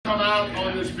out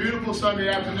on this beautiful Sunday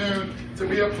afternoon to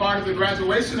be a part of the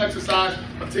graduation exercise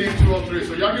of Team 203.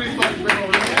 So y'all get these folks bring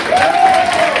over here.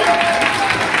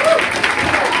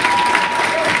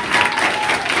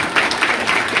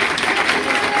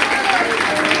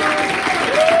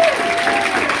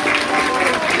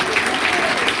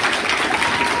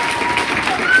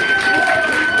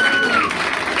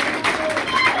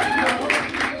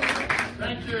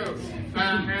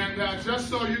 Just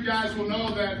so you guys will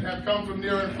know that have come from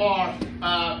near and far,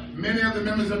 many of the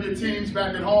members of your teams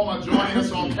back at home are joining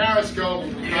us on Periscope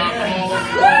from all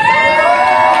over the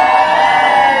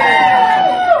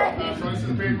world. So this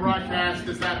is being broadcast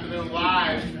this afternoon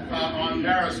live on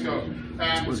Periscope.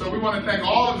 So we want to thank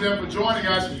all of them for joining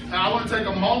us. I want to take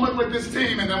a moment with this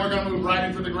team, and then we're going to move right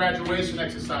into the graduation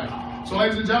exercise. So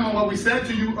ladies and gentlemen, what we said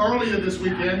to you earlier this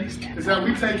weekend is that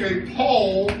we take a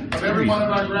poll of every one of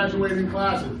our graduating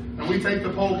classes. And we take the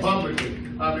poll publicly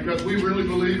because we really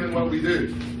believe in what we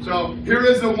do. So here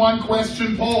is the one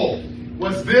question poll.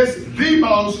 Was this the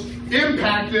most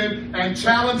impacted and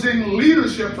challenging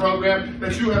leadership program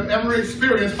that you have ever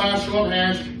experienced by a show of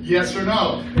hands? Yes or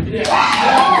no? Yes.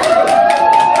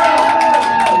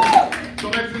 So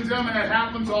ladies and gentlemen, it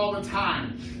happens all the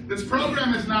time. This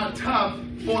program is not tough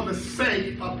for the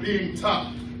sake of being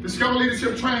tough. Discover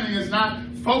Leadership Training is not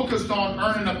focused on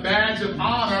earning a badge of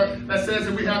honor that says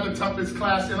that we have the toughest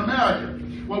class in America.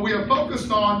 What we are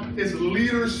focused on is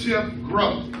leadership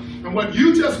growth. And what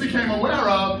you just became aware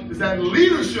of is that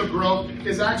leadership growth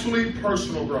is actually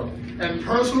personal growth. And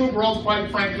personal growth, quite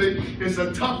frankly, is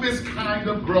the toughest kind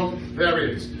of growth there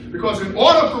is. Because in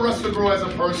order for us to grow as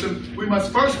a person, we must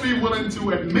first be willing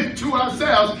to admit to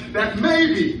ourselves that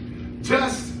maybe,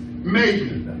 just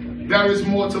maybe, there is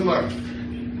more to learn.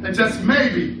 And just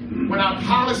maybe, when I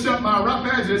polish up my rough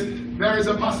edges, there is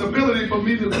a possibility for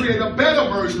me to create a better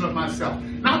version of myself.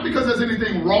 Not because there's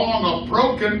anything wrong or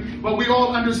broken, but we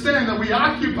all understand that we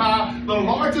occupy the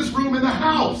largest room in the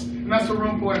house, and that's the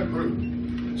room for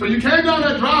improvement. So you came down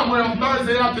that driveway on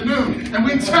Thursday afternoon, and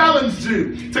we challenged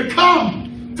you to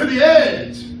come to the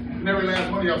edge. And every last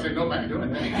one of y'all said, nope, I ain't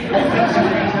doing that.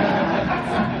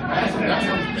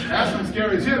 That's some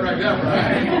scary shit right there, right? I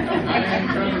ain't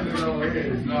coming to no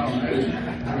edge. No.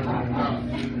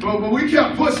 But we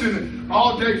kept pushing it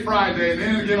all day Friday and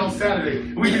then again on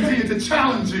Saturday. We continue to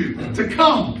challenge you to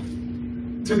come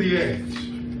to the edge.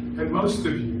 And most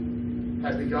of you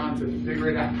have begun to figure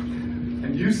it out.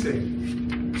 And you said,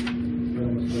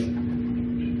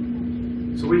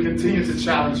 so we continue to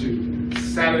challenge you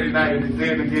Saturday night and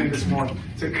then again this morning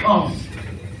to come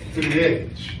to the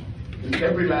edge. And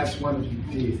every last one of you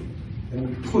did. And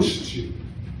we pushed you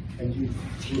and you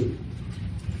flew.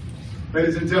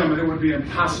 Ladies and gentlemen, it would be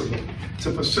impossible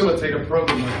to facilitate a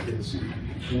program like this.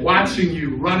 Watching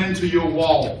you run into your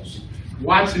walls,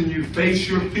 watching you face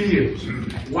your fears,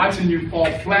 watching you fall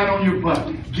flat on your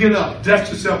butt, get up, dust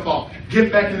yourself off,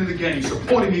 get back into the game,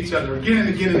 supporting each other again and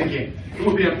again and again. It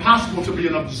would be impossible to be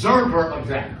an observer of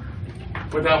that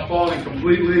without falling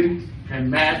completely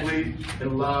and madly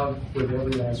in love with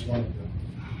every last one of them.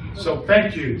 So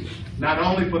thank you, not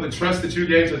only for the trust that you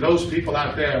gave to those people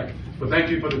out there, but thank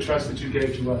you for the trust that you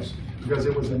gave to us, because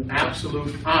it was an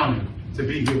absolute honor to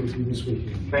be here with you this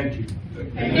weekend. Thank you.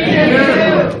 Thank you.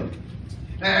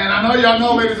 And I know y'all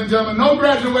know, ladies and gentlemen, no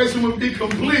graduation would be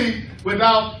complete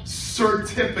without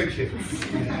certificates.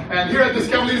 And here at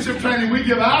Discover Leadership Training, we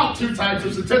give out two types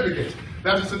of certificates.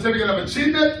 That's a certificate of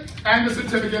achievement and the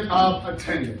certificate of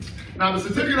attendance. Now, the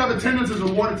certificate of attendance is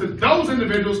awarded to those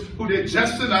individuals who did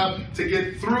just enough to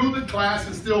get through the class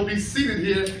and still be seated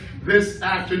here this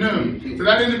afternoon. To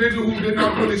that individual who did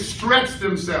not really stretch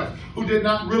themselves, who did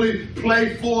not really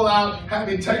play full out, have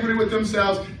integrity with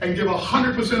themselves, and give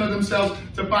 100% of themselves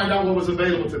to find out what was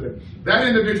available to them. That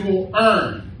individual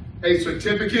earned a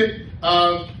certificate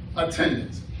of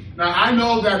attendance. Now, I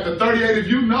know that the 38 of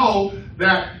you know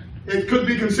that it could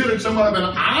be considered somewhat of an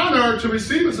honor to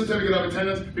receive a certificate of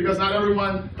attendance because not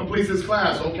everyone completes this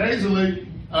class. Occasionally,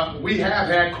 we have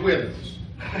had quitters.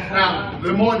 Now,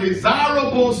 the more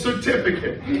desirable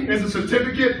certificate is a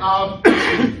certificate of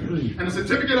achievement. And the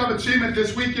certificate of achievement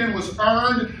this weekend was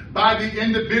earned by the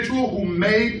individual who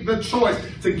made the choice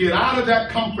to get out of that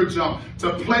comfort zone,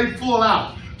 to play full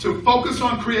out, to focus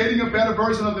on creating a better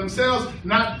version of themselves,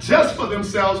 not just for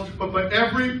themselves, but for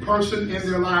every person in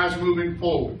their lives moving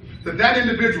forward. That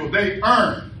individual, they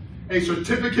earned a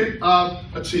certificate of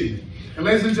achievement. And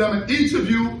ladies and gentlemen, each of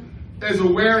you is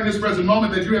aware in this present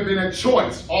moment that you have been at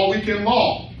choice all weekend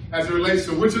long as it relates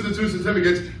to which of the two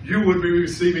certificates you would be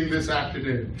receiving this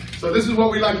afternoon. So this is what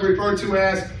we like to refer to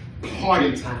as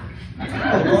party time.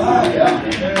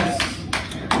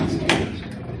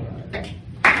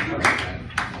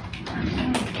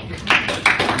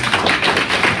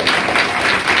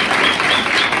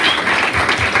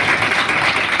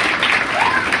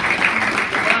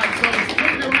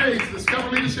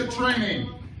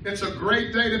 It's a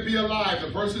great day to be alive.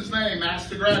 The person's name,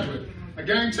 Master Graduate. A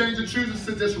game changer chooses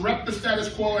to disrupt the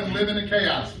status quo and live in the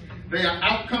chaos. They are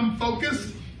outcome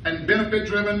focused and benefit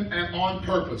driven and on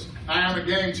purpose. I am a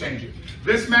game changer.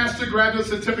 This Master Graduate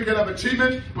Certificate of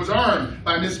Achievement was earned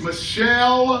by Miss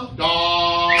Michelle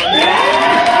Dawes.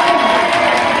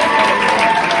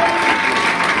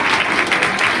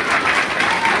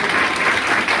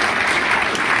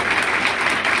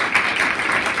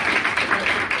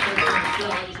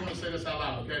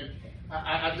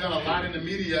 I've done a lot in the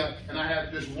media, and I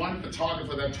had this one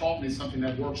photographer that taught me something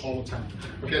that works all the time.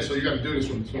 Okay, so you got to do this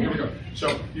one. So here we go.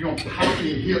 So you're going to pop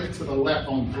your hip to the left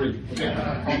on 3. Okay,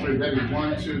 on 3. Ready?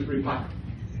 1, 2, 3, pop.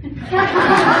 This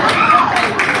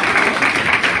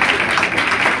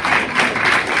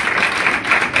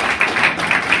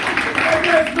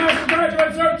Master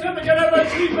Graduate Certificate of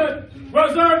Achievement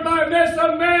was earned by Miss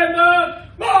Amanda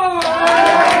Moore.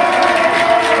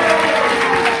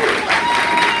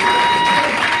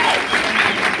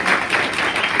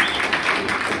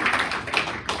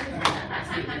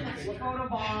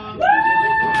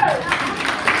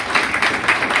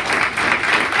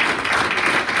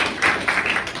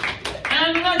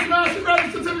 And the next Master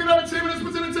Graduate Certificate of Achievement is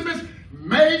presented to Miss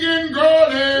Megan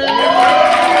Gordon.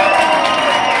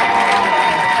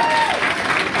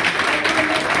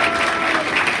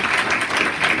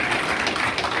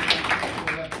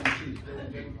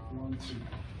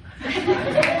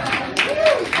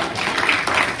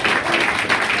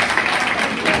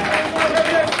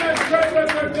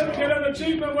 Certificate of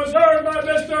Achievement was earned by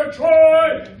Mr.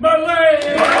 Troy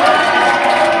Malay.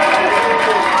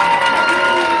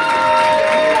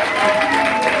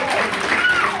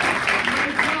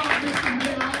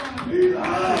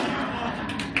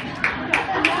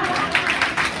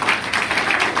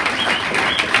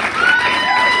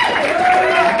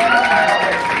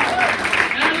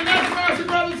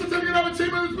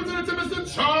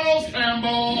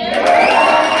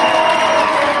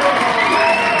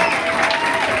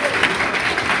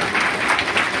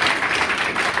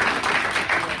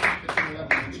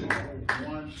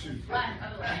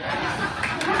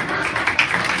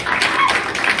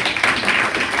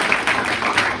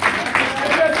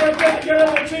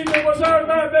 Achievement was earned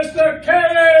by Mr.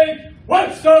 K.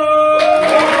 Watson.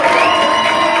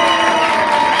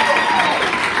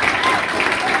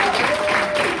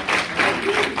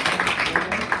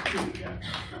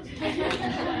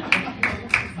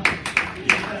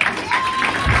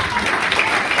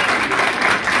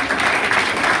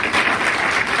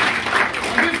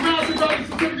 This Master Graduate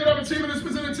Certificate of Achievement is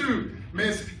presented to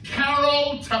Miss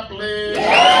Carol Tupley.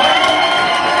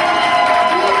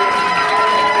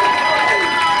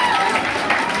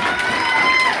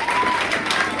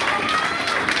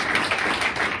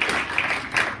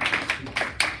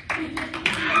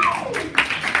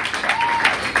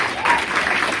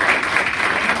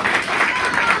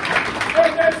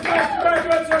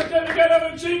 Certificate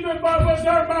of Achievement was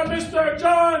earned by Mr.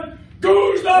 John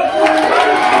Guzman.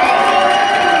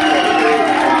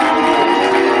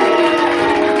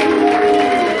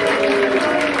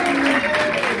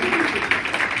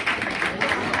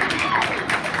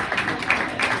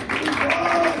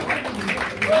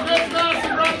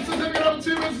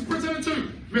 Presented to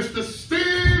Mr.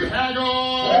 Steve Hagel.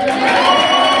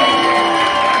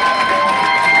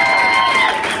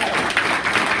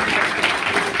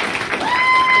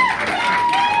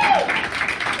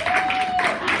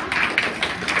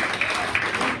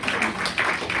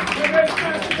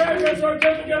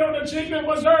 Certificate of Achievement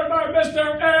was earned by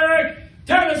Mr. Eric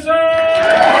Tennyson.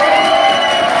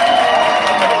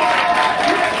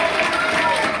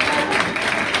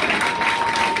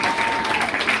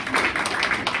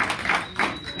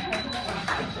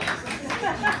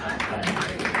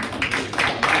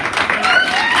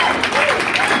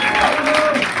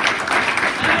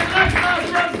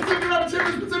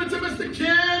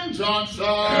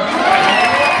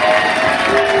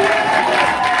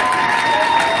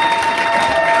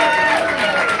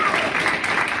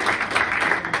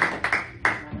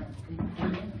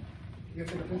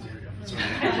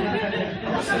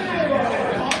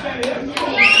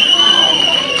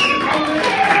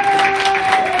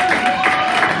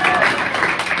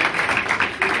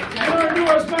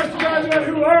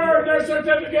 Who earned their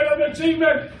Certificate of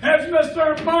Achievement as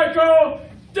Mr. Michael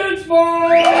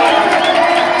Dinsmore.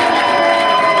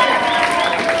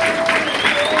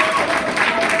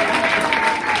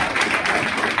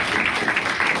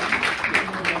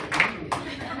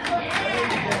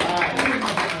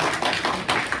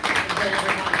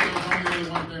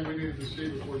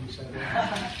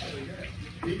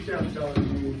 He kept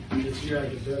telling me that you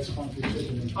had the best funky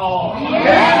chicken. Oh,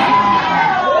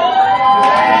 yeah!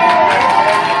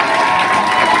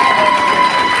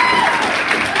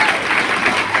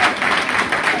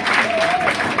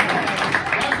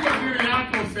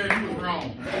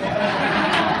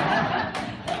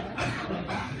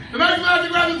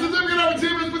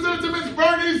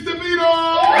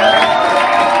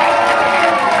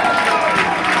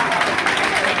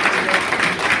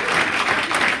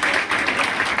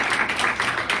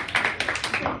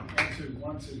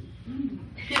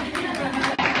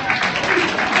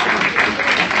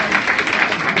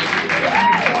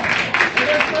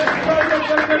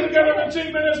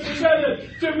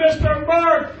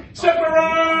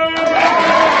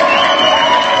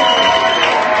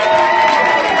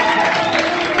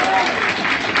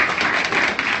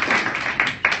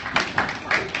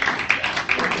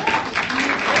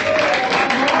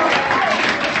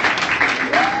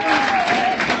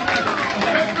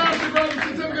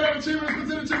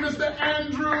 Mr.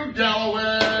 Andrew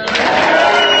Galloway.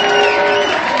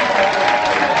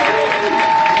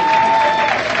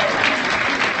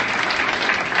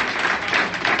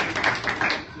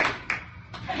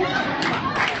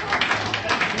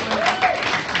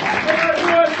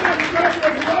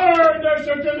 Their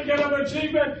certificate of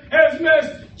achievement is Miss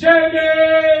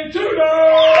Jamie Tudor.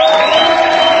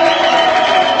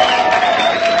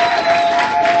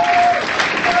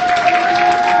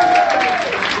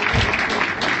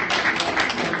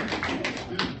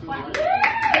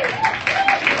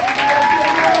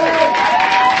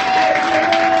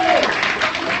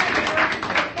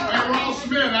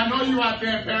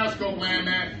 There in Periscope land,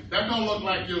 man, that don't look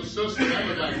like your sister. That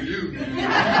look like you, man.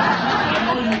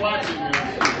 I know you're watching this.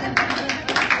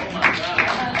 Oh my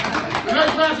God. The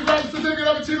next Master Graduate Certificate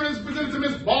of Achievement is presented to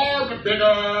Miss Barbara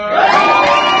Bigger.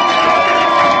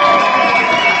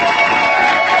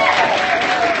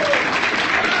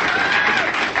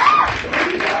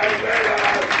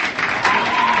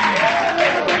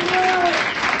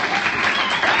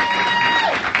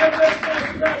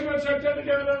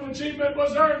 Certificate of achievement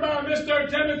was earned by Mr.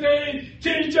 Timothy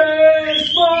T.J.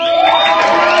 Small.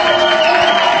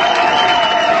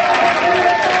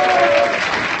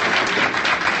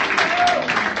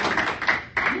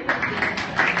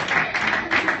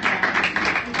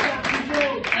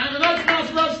 And the next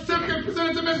Master Graduate Certificate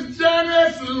presented to Miss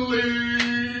Janice Lee.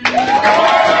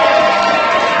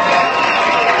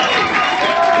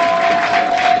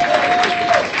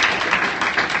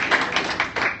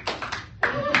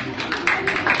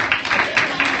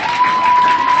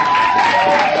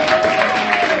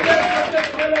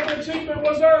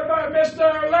 Was earned by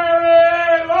Mr.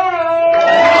 Larry Lowe.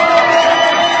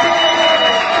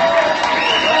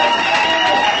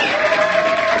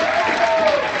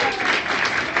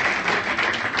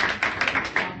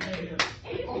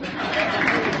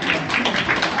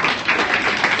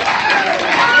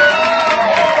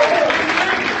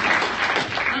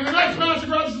 And the next Master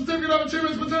Graduate Certificate of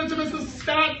Achievement is presented to Mr.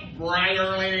 Scott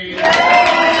Brierly.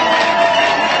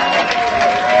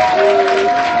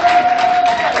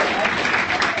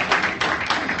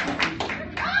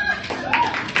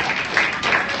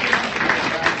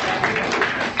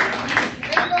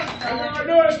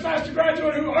 Master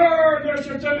graduate who earned their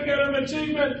certificate of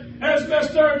achievement is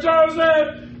Mr.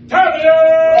 Joseph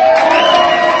Tellier.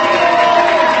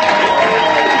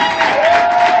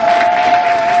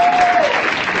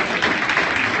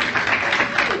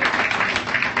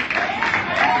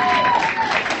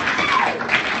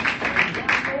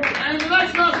 And the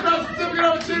next Master Graduate Certificate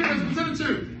of Achievement is presented to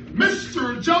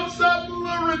Mr. Joseph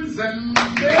Lorenzen.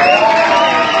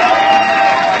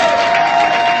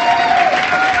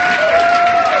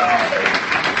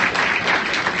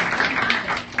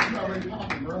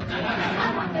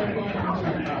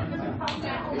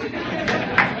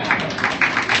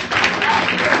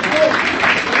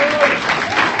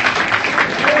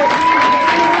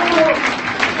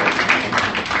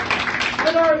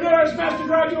 And our newest Master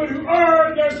graduate who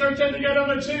earned their certificate of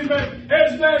achievement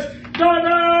is Miss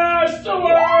Donna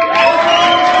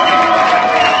Stewart.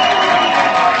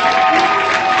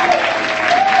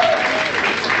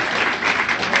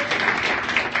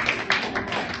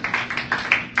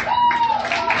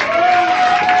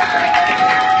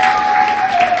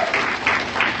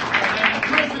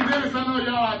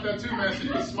 Too, man. She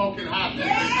was smoking hot. The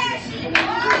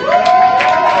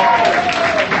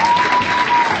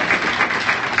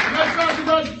next Master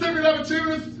Graduate Certificate of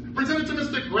Achievement is presented to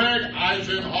Mr. Greg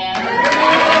Eisenhower.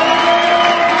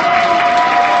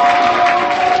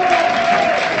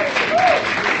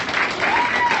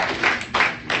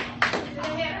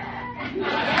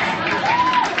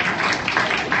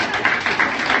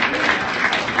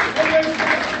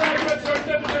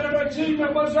 Certificate of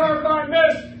achievement was earned by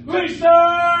Miss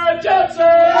Lisa Johnson.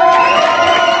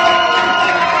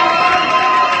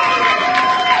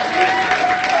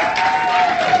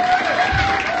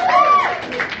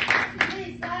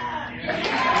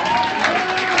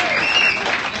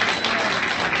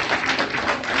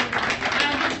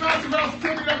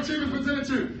 Presented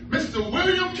to Mr.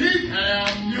 William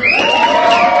Keatham.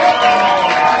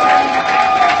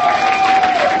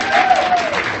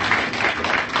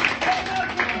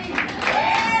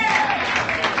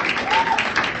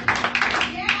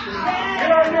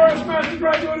 And our newest Master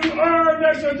graduate who earned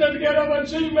their certificate of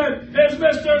achievement is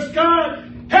Mr. Scott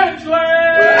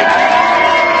Hensley.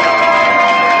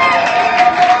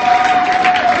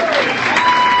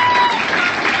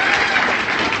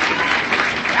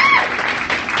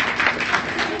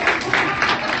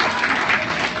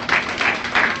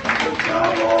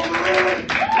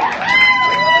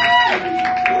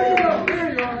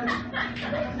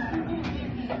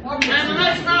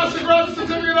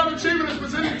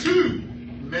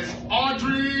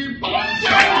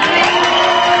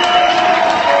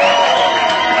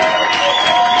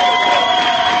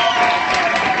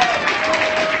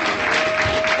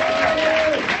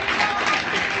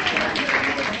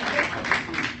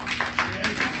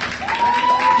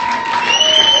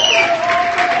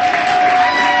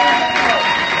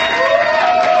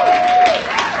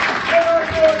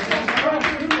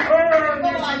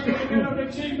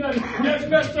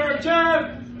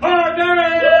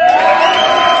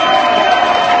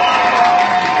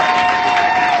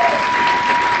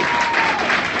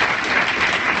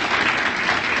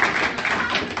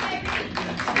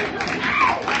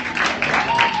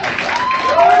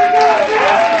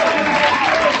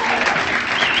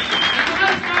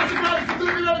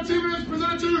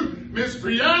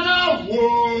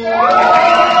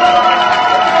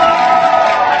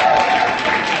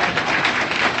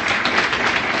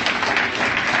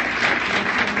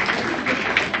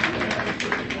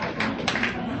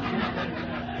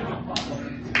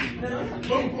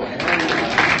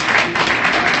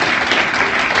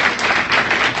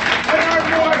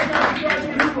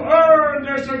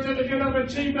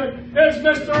 is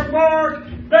Mr. Mark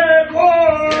Van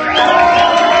Ward.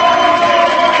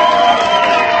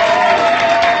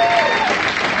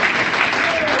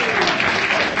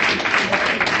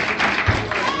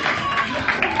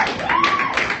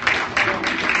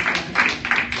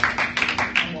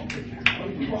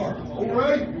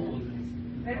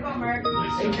 All right.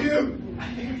 Thank you.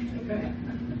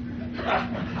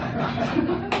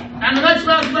 And the next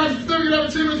basketball certificate of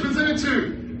achievement is presented to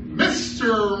Mr.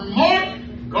 Mark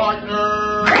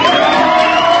Gardner.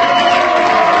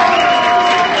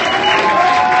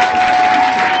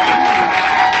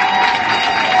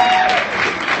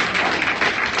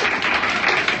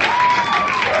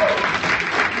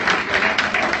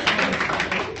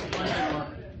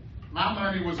 My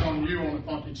money was on you on the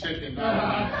funky chicken.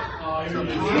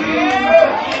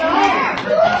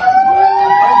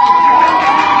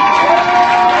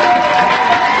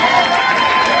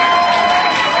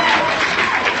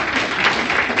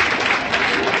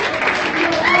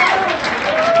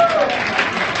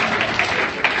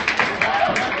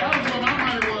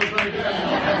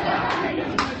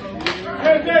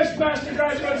 And this Master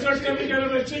Graduate Certificate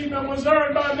of Achievement was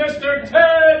earned by Mr.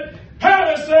 Ted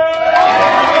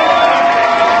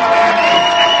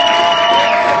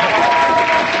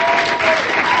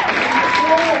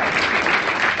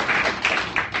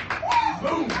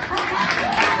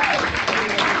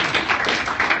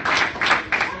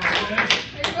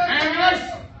And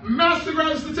next Master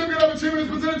Graduate Certificate of Achievement is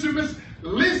presented to Miss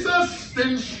Lisa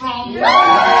Stenstrom.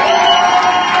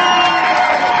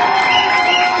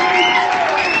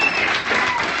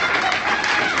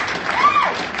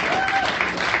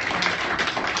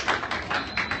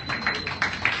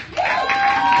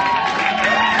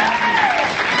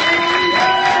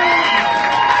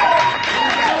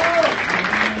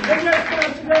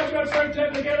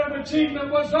 Certificate of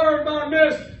Achievement was earned by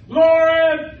Miss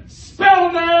Lauren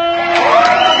Spellman.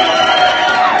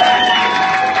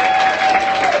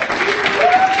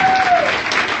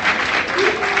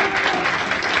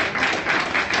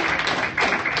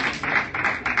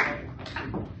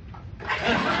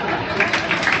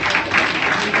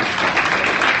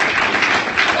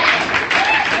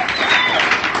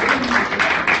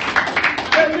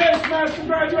 Master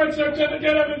Graduate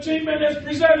Certificate of Achievement is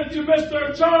presented to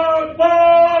Mr. John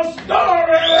Paul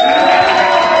Story.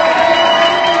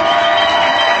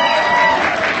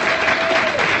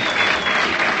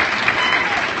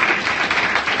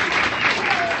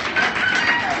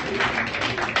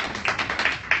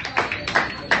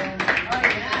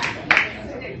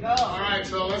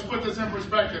 So let's put this in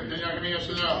perspective. Can y'all give me yes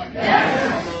or no?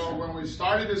 Yes. So when we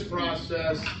started this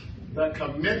process, the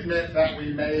commitment that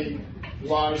we made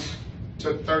was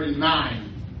to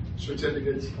 39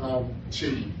 certificates of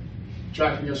achievement.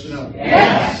 Tracking yes or no?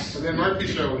 Yes. And then Murphy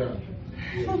showed up.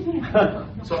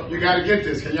 So you got to get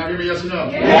this. Can y'all give me yes or no?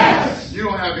 Yes. You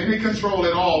don't have any control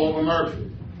at all over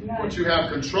Murphy. What you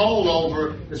have control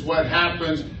over is what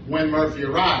happens when Murphy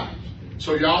arrives.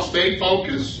 So y'all stayed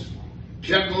focused,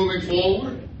 kept moving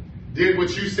forward, did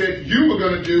what you said you were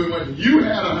going to do and what you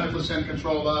had 100%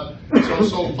 control of.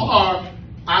 So far,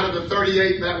 out of the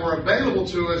 38 that were available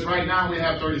to us, right now we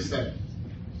have 37.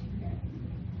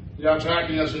 Y'all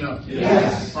tracking, yes or no?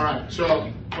 Yes. All right,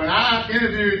 so when I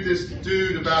interviewed this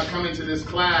dude about coming to this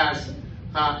class,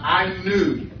 I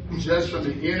knew just from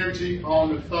the energy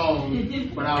on the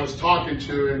phone when I was talking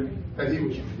to him that he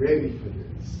was ready for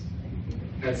this.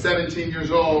 At 17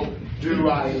 years old, do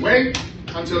I wait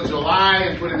until July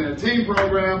and put him in a team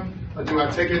program, or do I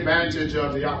take advantage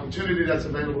of the opportunity that's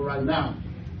available right now?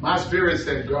 My spirit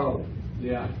said go.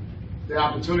 Yeah. The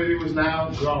opportunity was now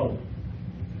go.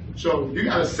 So you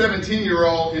got a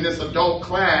 17-year-old in this adult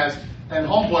class, and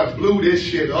homeboy blew this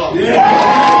shit up.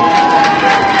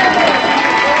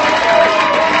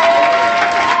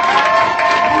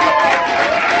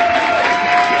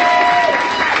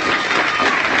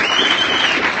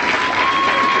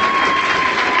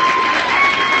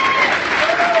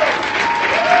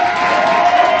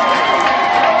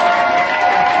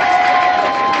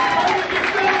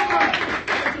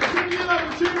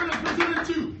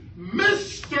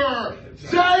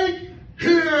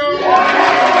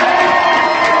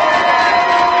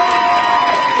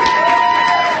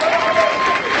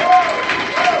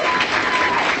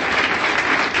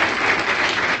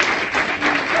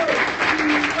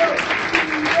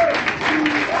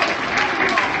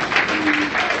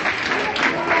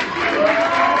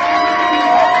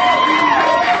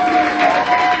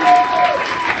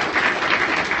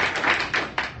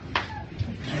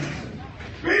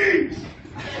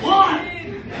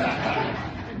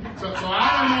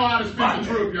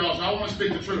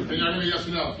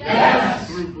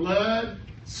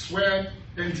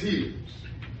 in tears.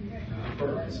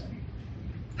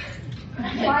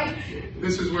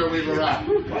 This is where we've arrived.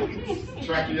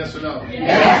 Tracking, yes or no?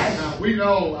 Yes. Now, we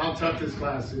know how tough this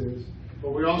class is,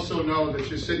 but we also know that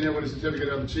you're sitting here with a certificate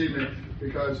of achievement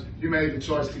because you made the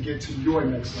choice to get to your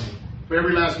next level. For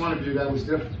every last one of you, that was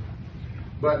different.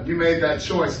 But you made that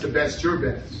choice to best your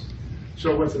best.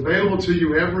 So what's available to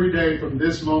you every day from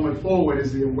this moment forward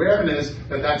is the awareness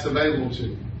that that's available to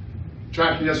you.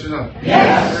 Tracking, yes or no?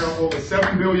 Yes. There are over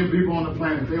 7 billion people on the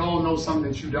planet. They all know something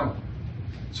that you don't.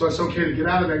 So it's okay to get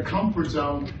out of that comfort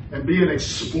zone and be an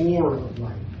explorer of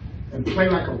life and play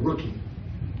like a rookie.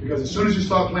 Because as soon as you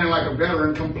start playing like a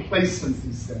veteran,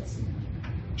 complacency sets in.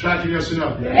 Tracking, yes or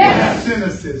no? Yes.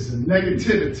 Cynicism,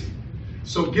 negativity.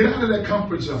 So get out of that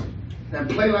comfort zone and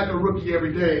play like a rookie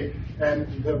every day, and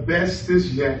the best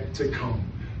is yet to come.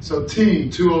 So Team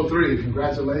 203,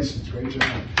 congratulations, great job.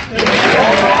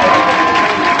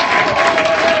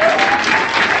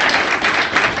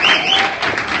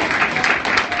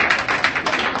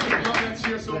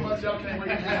 So much, y'all can't wait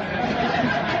to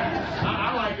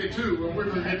I like it too, but we're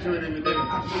going to get to it in a minute.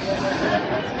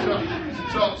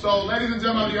 So, ladies and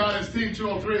gentlemen of the audience, Team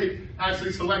 203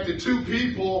 actually selected 2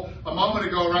 people a moment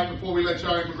ago, right before we let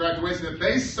y'all in for graduation, that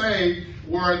they say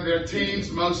were their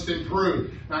team's most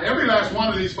improved. Now, every last one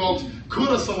of these folks could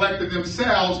have selected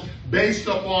themselves based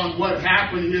upon what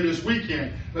happened here this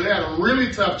weekend. But they had a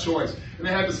really tough choice, and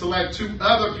they had to select 2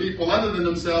 other people other than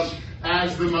themselves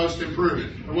as the most improved.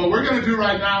 And what we're going to do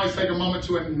right now is take a moment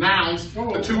to announce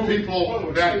the 2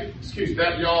 people that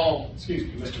y'all. Excuse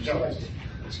me, Mr. Jones.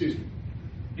 Excuse me.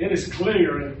 It is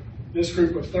clear this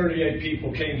group of 38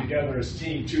 people came together as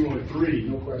Team 203.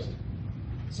 No question.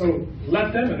 So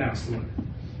let them announce the winner.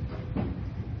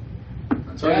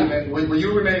 I tell you, man, when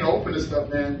you remain open to stuff,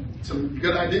 man, some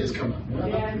good ideas come out.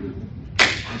 Yeah.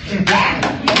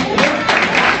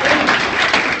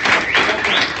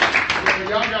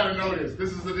 Y'all got to know this.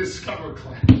 This is a Discover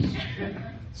class.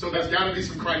 So there's got to be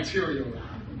some criteria around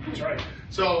it. That's right.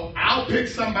 So I'll pick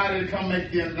somebody to come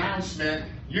make the announcement.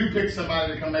 You pick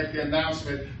somebody to come make the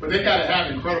announcement. But they got to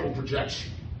have incredible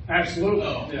projection. Absolutely.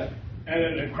 Oh. Yeah. And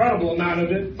an incredible amount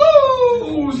of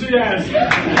enthusiasm.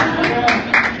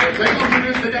 If they gonna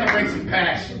do this, they got to bring some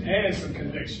passion. And some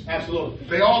conviction. Absolutely.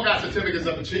 They all got certificates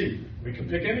of achievement. We can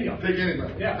pick any of them. Pick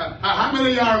anybody. Yeah. How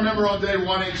many of y'all remember on day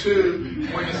 1 and 2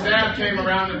 when the staff came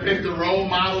around and picked the role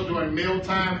model during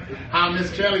mealtime? How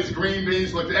Miss Kelly's green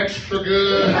beans looked extra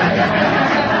good.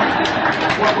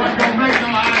 What gonna make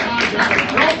them eye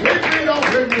contact? Don't pick me, don't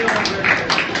pick me, don't pick me.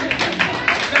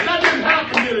 That didn't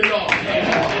happen here, y'all.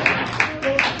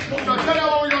 So tell y'all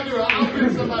what we're gonna do. I'll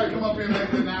pick somebody to come up here and make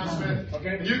the announcement.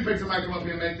 Okay. And you can pick somebody to come up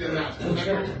here and make the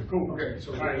announcement. Cool. Okay.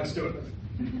 So all right, let's do it.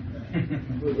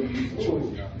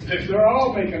 If they're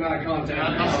all making eye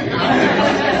contact.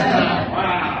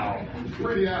 Wow.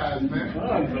 Pretty eyes, man.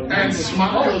 Unbelievable. And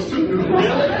smiles too.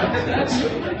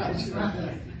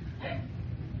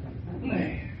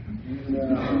 Man.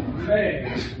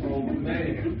 Oh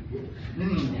man.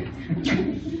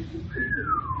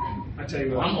 I tell you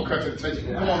what. I'm gonna cut to the chase.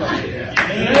 Come on up.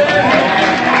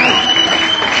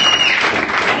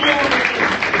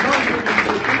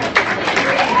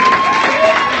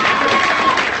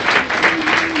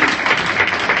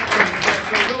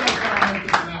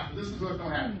 This is what's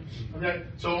gonna happen. Okay.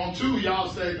 So on 2, y'all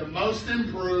say the most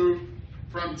improved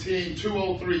from Team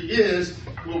 203 is.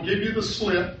 We'll give you the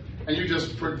slip, and you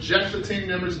just project the team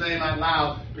member's name out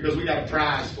loud because we got a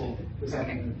prize for this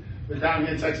afternoon. But down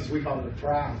here in Texas, we call it a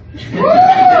prize.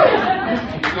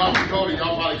 North Dakota,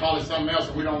 y'all probably call it something else,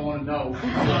 and we don't want to know.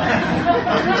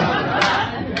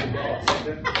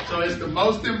 So it's the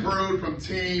most improved from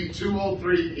Team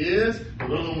 203 is. The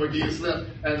little one will give you a slip,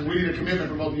 and we need a commitment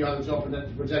from both of y'all that y'all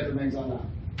project the names out loud.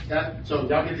 Okay? So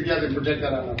y'all get together and project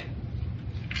that out loud.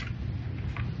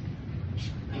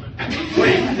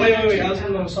 Wait.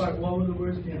 I'm sorry. What were the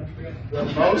words again? I forgot. The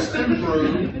most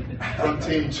improved from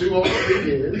Team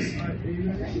 203 is.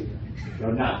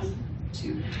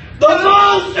 The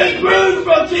most improved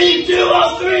from Team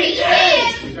 203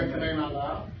 is Project the name out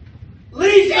loud.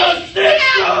 Lisa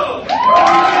Stitchell!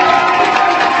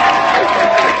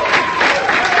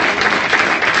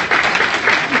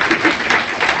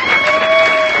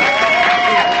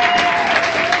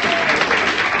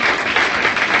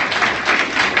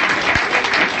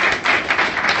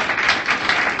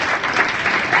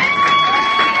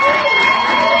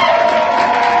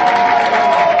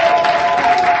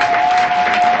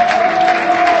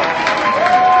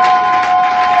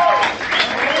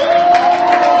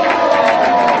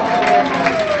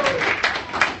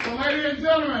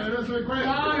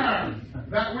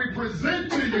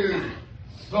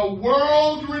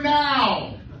 world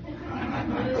renowned.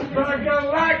 But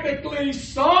galactically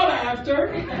sought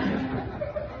after.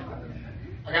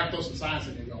 I gotta throw some science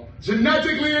in there, y'all.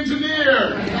 Genetically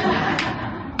engineered.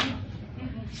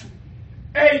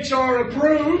 HR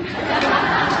approved.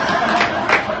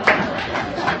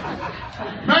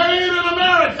 Made in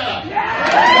America.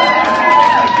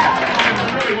 It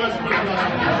really wasn't put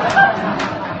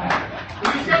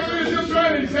Discuss leadership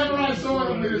training, Samurai Sword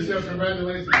of Leadership.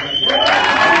 Congratulations.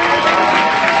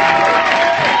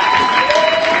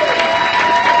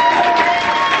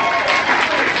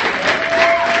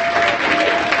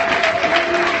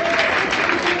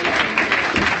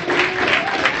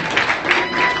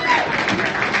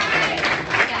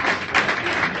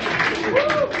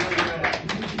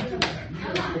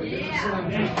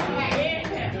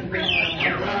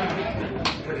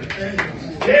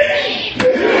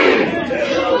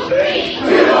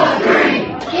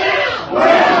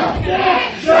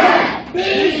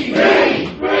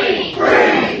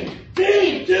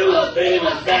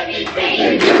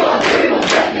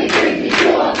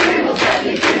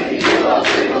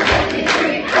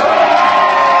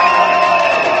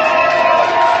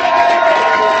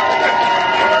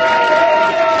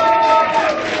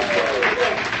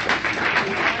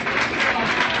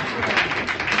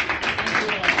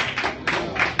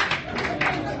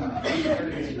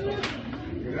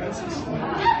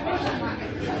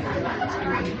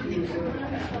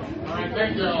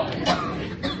 Thank y'all.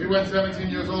 He was 17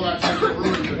 years old. I said the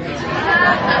room.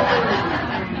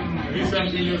 He's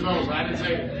 17 years old, so I didn't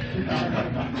say it.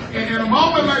 In a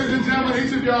moment, ladies and gentlemen,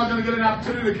 each of y'all are going to get an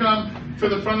opportunity to come to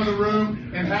the front of the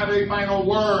room and have a final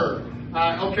word.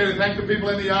 Okay, to thank the people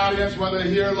in the audience, whether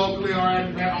here locally or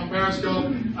on Periscope,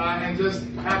 and just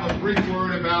have a brief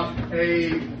word about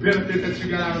a benefit that you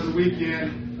got out of the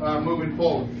weekend moving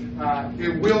forward.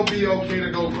 It will be okay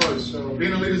to go first. So,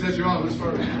 being the leaders that you are, who's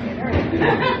first?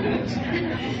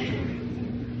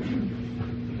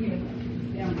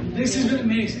 This has been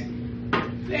amazing.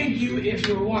 Thank you if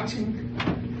you're watching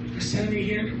for sending me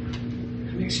here.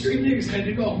 I'm extremely excited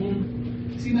to go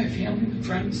home, see my family and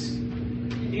friends,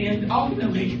 and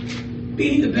ultimately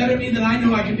be the better me that I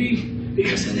know I can be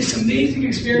because of this amazing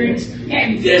experience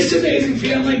and this amazing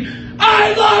family.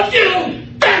 I love you!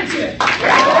 That's it!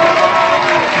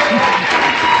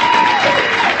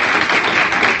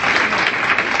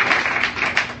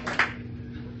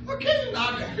 Okay,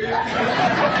 not a bit.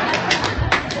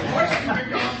 What's been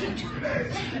gone for 2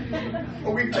 days?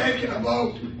 Are we taking a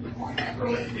vote? We're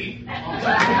leaving. I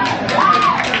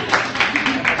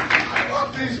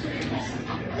love these people.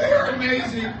 They are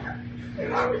amazing.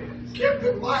 And I would give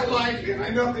them my life, and I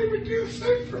know they would do the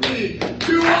same for me.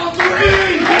 2 all 3!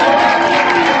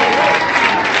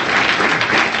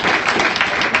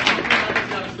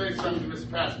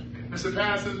 Mr.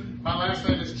 Patterson, my last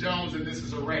name is Jones, and this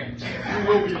is a ranch. You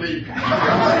will be leaving.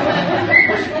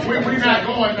 We're not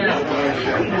going now.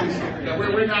 Yeah,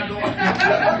 we're not going.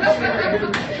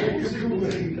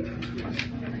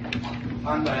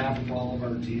 On behalf of all of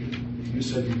our team, you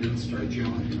said you didn't start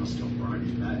yelling. You must still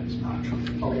Friday. That is not true.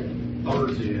 Okay.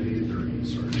 Thursday at 8:30 you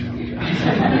started yelling.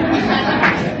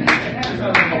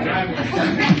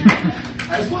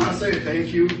 I just want to say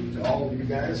thank you to all of you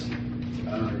guys.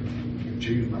 You've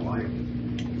changed my life.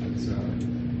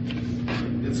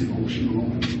 It's emotional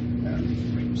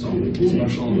and so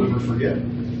special I'll never forget.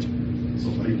 So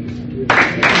thank you.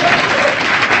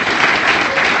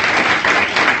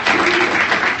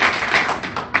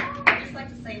 I'd just like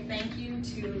to say thank you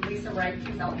to Lisa Wright,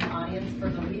 who's out in the audience, for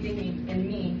believing in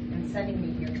me and sending me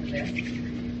here for this.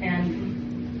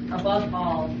 And above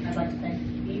all, I'd like to thank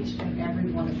each and every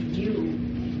one of you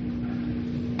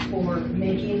for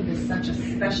making this such a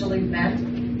special event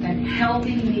and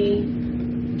helping me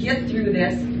get through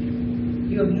this.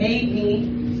 You have made me,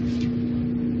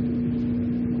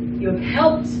 you have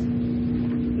helped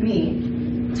me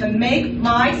to make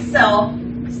myself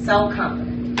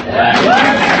self-confident.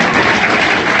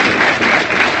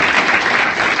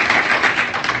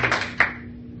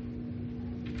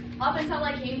 Up until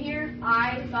I came here,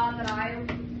 I thought that I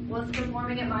was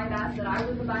performing at my best, that I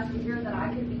was the best leader that I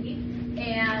could be,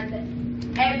 and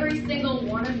every single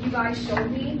one of you guys showed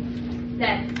me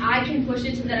that I can push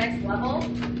it to the next level,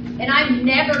 and I'm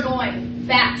never going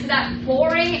back to that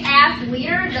boring ass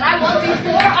leader that I was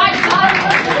before I got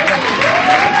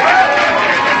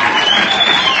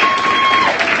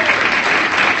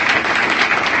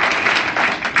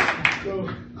So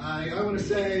I want to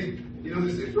say,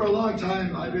 for a long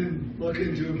time I've been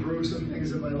looking to improve some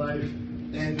things in my life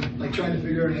and like trying to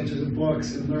figure out answers in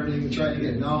books and learning and trying to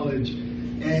get knowledge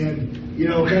and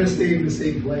kind of staying in the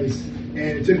same place.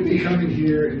 and it took me coming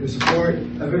here and the support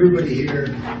of everybody here.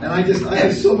 And I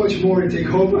have so much more to take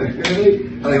home to my family.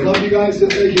 And I love you guys, so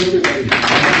thank you, everybody.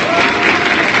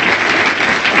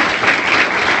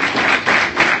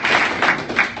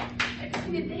 I just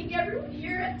need to thank everyone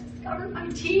here at Discover, my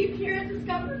team here at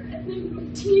Discover, and then my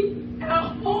team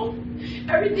at home.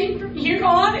 Everything from here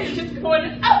on is just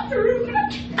going out the roof. And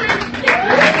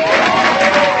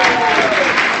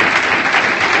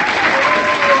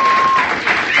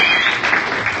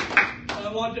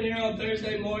I walked in here on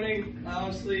Thursday morning. I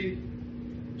honestly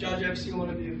judge every single one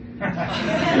of you. I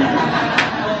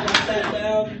sat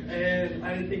down and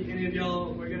I didn't think any of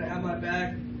y'all were gonna have my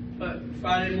back. But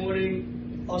Friday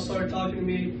morning, y'all started talking to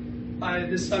me.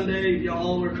 This Sunday,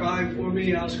 y'all were crying for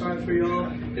me. I was crying for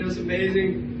y'all. It was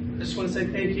amazing. I just want to say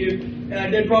thank you. And I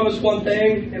did promise one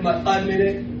thing in my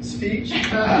 5-minute speech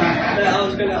that I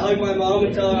was gonna hug my mom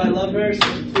and tell her I love her. So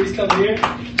please come here.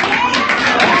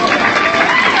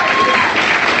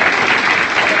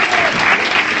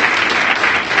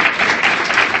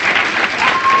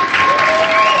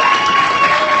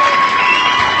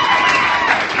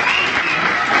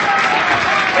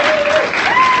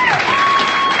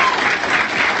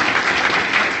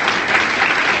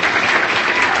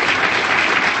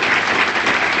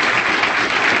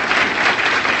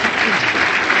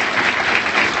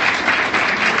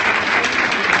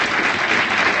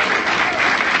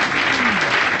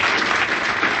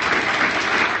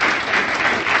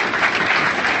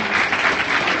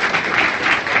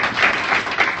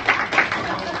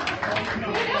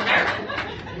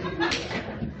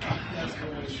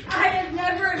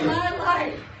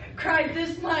 cried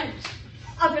this much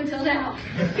up until now.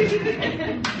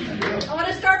 I want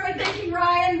to start by thanking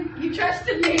Ryan. You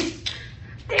trusted me.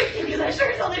 Thank you, because I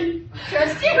sure as hell didn't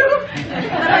trust you.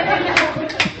 But I do now.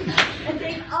 And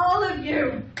thank all of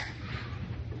you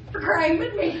for crying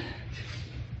with me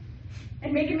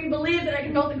and making me believe that I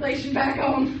can build the glacier back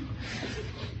home.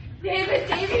 David,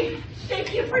 Davey,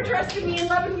 thank you for trusting me and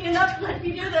loving me enough to let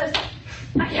me do this.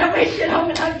 I can't wait to get home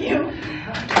and hug you.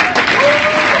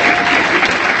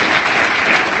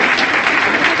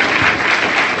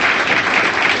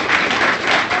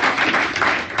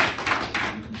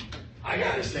 I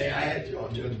gotta say, I had you all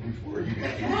judged before you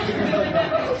guys.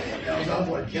 I was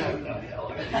like, yeah, what the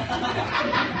hell?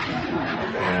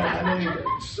 I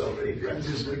made so many friends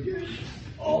this weekend.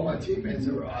 All my teammates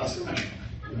were awesome.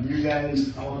 And you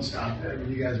guys, I won't stop there, but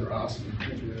you guys were awesome.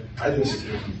 I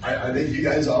think you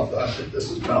guys all thought that this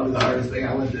was probably the hardest thing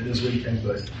I went through this weekend,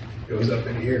 but it was up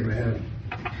in here, man.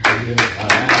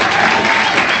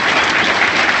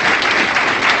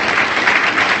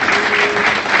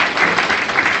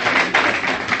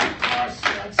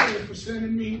 I'd say for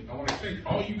sending me. I want to thank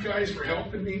all you guys for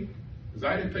helping me, because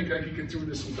I didn't think I could get through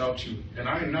this without you. And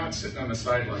I am not sitting on the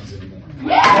sidelines anymore.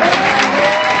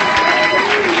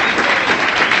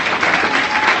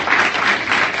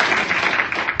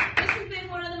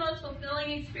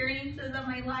 Experiences of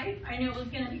my life. I knew it was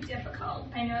going to be difficult.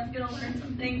 I knew I was going to learn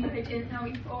some things that I didn't know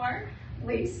before.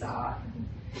 Lisa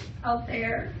out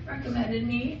there recommended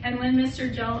me, and when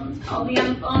Mr. Jones called me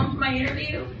on the phone for my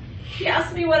interview, he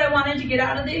asked me what I wanted to get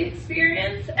out of the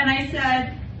experience, and I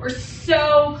said, we're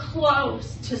so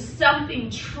close to something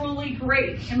truly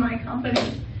great in my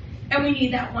company, and we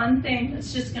need that one thing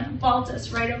that's just going to vault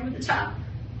us right over the top.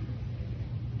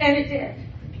 And it did.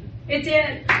 It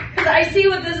did. Because I see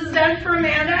what this has done for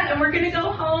Amanda, and we're going to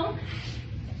go home,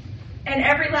 and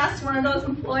every last one of those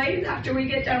employees, after we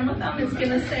get done with them, is going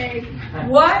to say,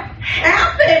 what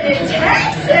happened in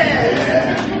Texas?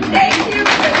 Thank you.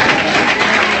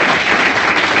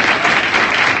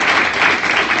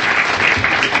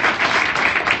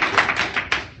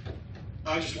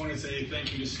 I just want to say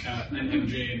thank you to Scott and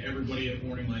MJ and everybody at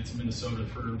Morning Lights in Minnesota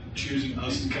for choosing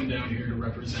us to come down here to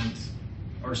represent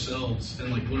ourselves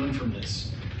and like learn from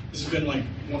this. This has been like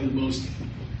one of the most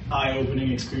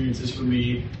eye-opening experiences for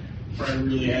me, where I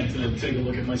really had to take a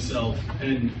look at myself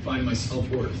and find my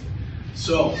self-worth.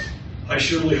 So I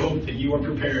surely hope that you are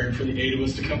prepared for the 8 of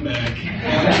us to come back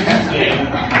on Tuesday,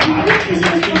 because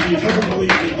it's going to be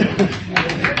unbelievable.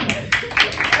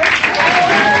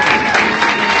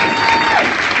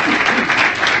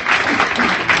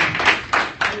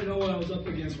 I didn't know what I was up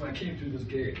against when I came through this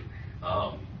gate.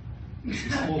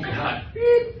 Smoking hot.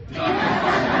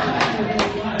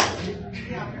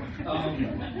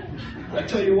 I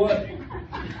tell you what,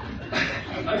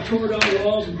 I've tore down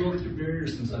walls and broken through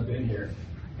barriers since I've been here.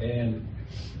 And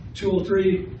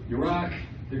 203, you rock.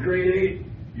 The grade 8,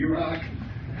 you rock.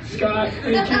 Scott,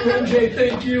 thank you. MJ,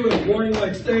 thank you. And Morning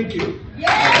Lights, thank you.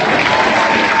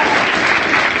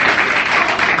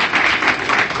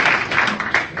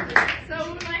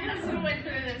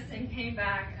 came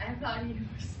back, I thought he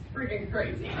was freaking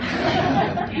crazy.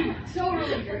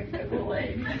 Totally drank the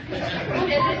Kool-Aid. And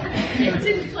it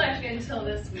didn't click until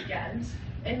this weekend.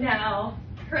 And now,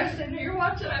 Preston, you're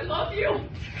watching, I love you.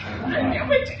 I can't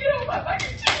wait to get on my bike too.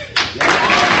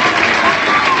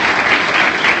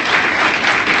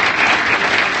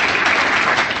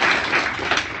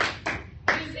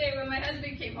 Tuesday, when my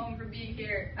husband came home from being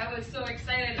here, I was so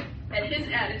excited at his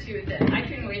attitude that I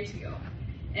couldn't wait to go.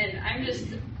 And I'm just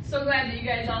so glad that you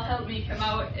guys all helped me come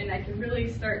out and I can really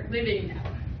start living now.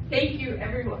 Thank you,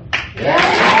 everyone.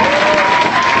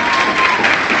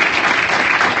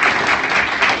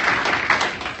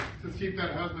 Just keep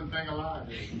that husband thing alive.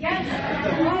 Yes,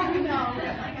 well, you know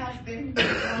that my husband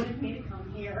wanted me to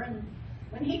come here, and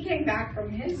when he came back from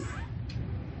his,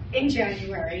 in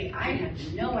January, I had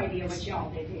no idea what y'all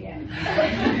did to him.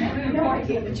 No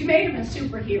idea, but you made him a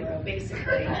superhero,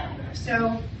 basically.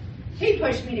 So, he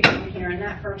pushed me to come here, and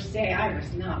that first day, I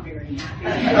was not very happy.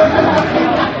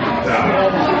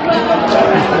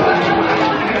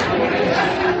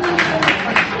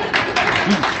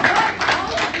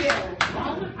 All of you,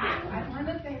 I want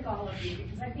to thank all of you,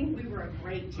 because I think we were a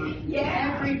great team.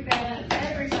 Yeah.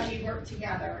 Everybody worked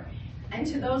together. And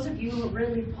to those of you who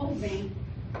really pulled me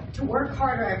to work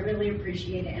harder, I really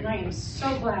appreciate it. And I am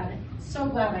so glad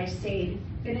I stayed,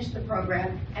 finished the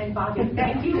program. And Bobby,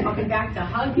 thank you. I'll be back to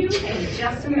hug you in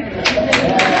just a minute.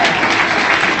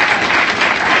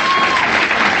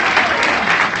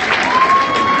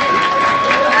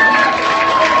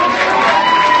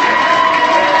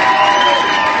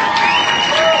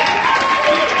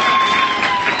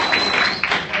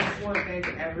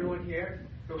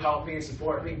 Who helped me and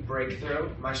support me break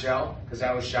through my shell, because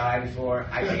I was shy before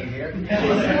I came here.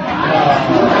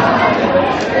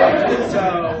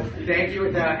 So thank you.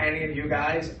 Without any of you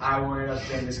guys, I wouldn't have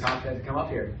been this confident to come up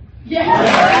here. Yeah.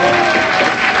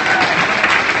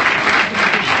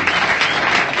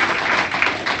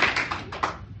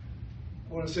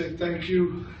 I want to say thank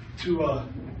you to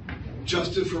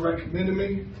Justin for recommending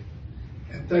me,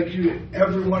 and thank you to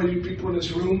every one of you people in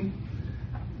this room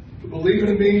for believing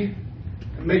in me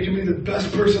and making me the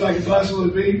best person I can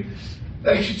possibly be.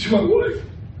 Thank you to my wife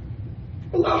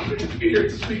for allowing me to be here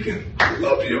this weekend. I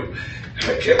love you, and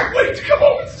I can't wait to come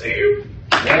home and see you.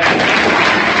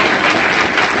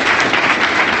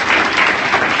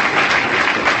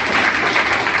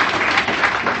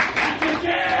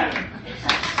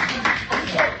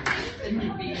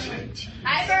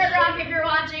 Hi, Bird Rock, if you're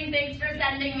watching, thanks for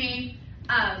sending me.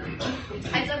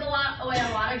 I took away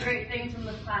a lot of great things from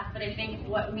this class, but I think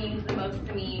what means the most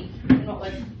to me and what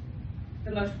was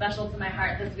the most special to my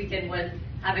heart this weekend was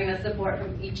having the support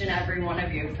from each and every one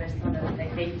of you. So I just wanted to say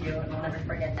thank you and I'll never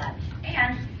forget that.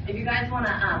 And if you guys want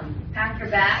to pack your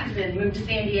bags and move to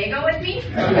San Diego with me,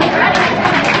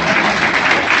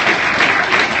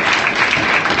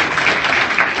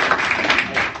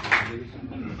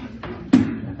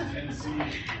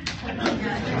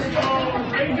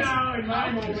 Right now, in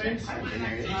my moment,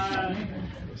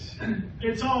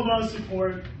 it's all about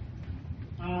support.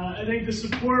 I think the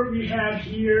support we have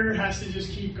here has to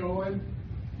just keep going.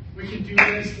 We can do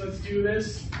this, let's do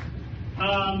this.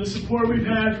 The support we've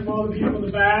had from all the people in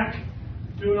the back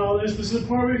doing all this, the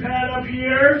support we've had up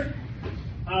here,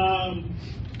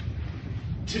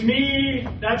 to me,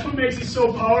 that's what makes it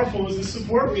so powerful, is the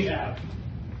support we have.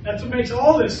 That's what makes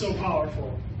all this so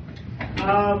powerful.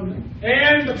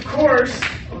 And of course,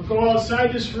 I'll go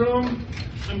outside this room.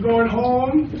 I'm going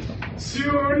home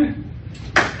soon,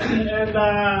 and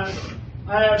I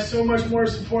have so much more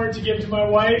support to give to my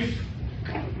wife,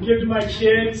 give to my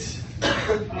kids.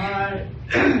 It's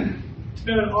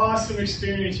been an awesome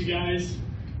experience, you guys.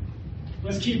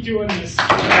 Let's keep doing this.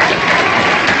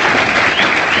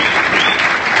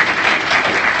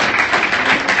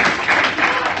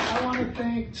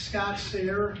 Thank Scott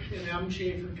Sayre and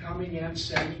MJ for coming and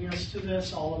sending us to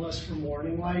this, all of us from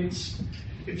Morning Lights.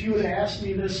 If you would have asked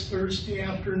me this Thursday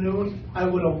afternoon, I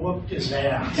would have whooped his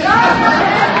ass.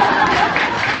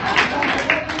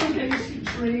 Basic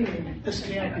training, this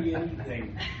can't be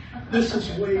anything. This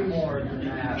is way more than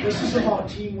that. This is about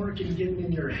teamwork and getting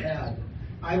in your head.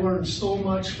 I learned so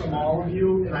much from all of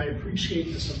you, and I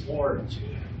appreciate the support.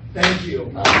 Thank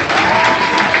you.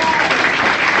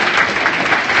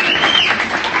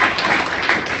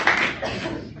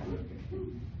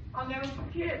 I'll never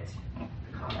forget the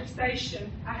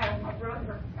conversation I had with my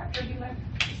brother after he left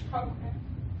this program.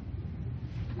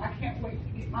 I can't wait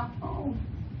to get my phone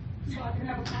so I can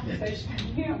have a conversation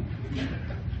with him.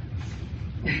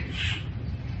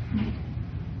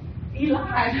 He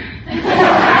lied.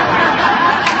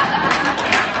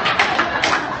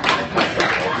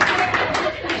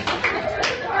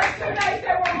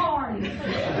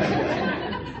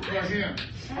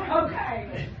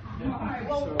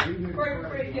 whole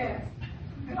great yes.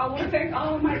 And I want to thank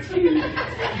all of my team.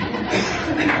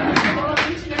 All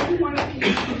each and every one of you.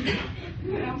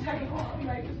 And I'm taking all of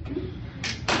my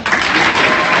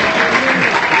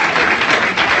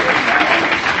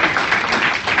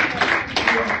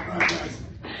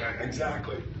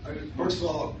Exactly. First of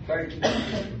all, thank you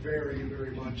very,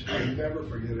 very much. I'll never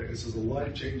forget it. This is a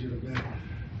life-changing event.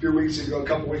 A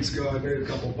couple weeks ago, I made a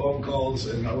couple phone calls,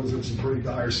 and I was in some pretty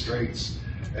dire straits.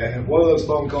 And one of those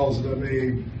phone calls that I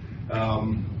made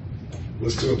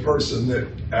was to a person that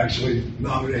actually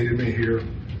nominated me here,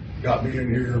 got me in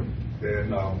here,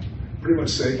 and pretty much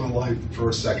saved my life for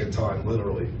a second time,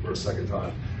 literally for a second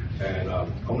time. And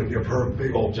I'm going to give her a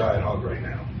big old giant hug right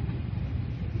now.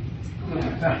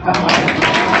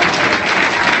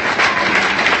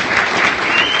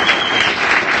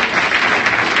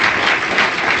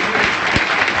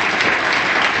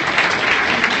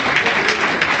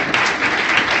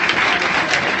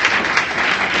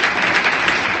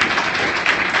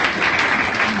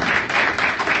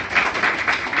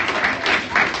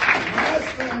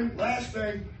 Last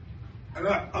thing,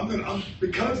 and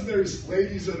because there's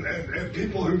ladies and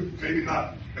people who maybe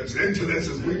not as into this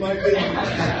as we might be,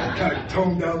 kind of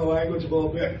tone down the language a little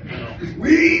bit.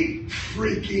 We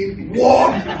freaking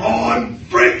walk on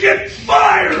freaking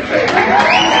fire, baby!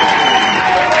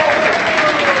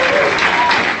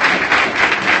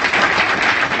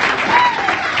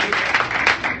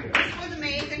 This was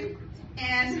amazing,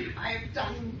 and I've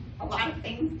done a lot of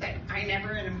things that I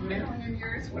never in a million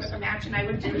years would have imagined I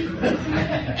would do.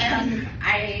 And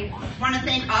I want to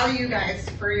thank all you guys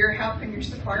for your help and your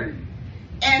support.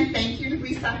 And thank you to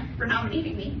Lisa for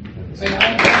nominating me.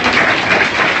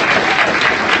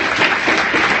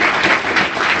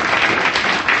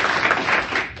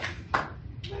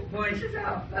 My voice is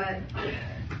out, but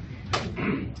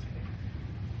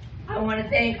I want to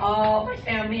thank all my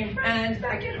family and friends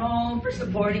back at home for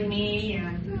supporting me,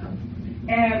 and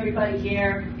everybody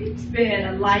here. It's been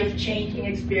a life-changing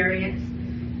experience.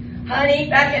 Honey,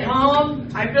 back at home,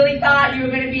 I really thought you were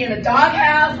going to be in the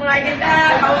doghouse when I get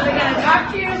back. I wasn't going to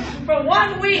talk to you for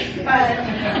 1 week, but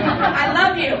I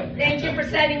love you. Thank you for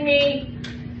sending me.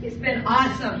 It's been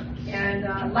awesome and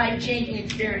a life-changing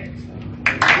experience.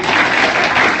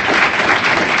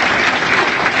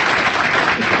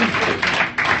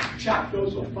 Chop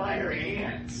those with fire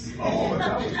hands. Oh,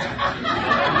 that was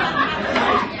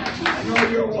I know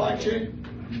you're watching.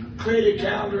 Clear your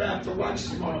calendar after lunch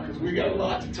tomorrow, because we got a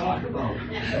lot to talk about.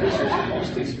 This was the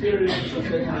most experiential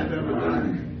thing I've ever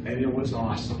done, and it was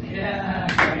awesome. Yeah.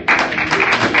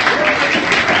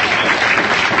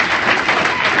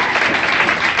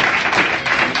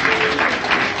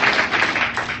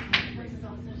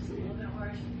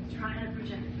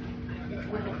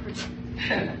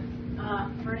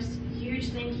 First, huge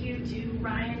thank you to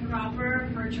Ryan Cropper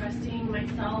for trusting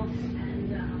myself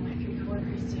and my three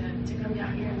coworkers to come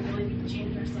down here and really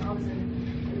change ourselves and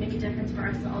make a difference for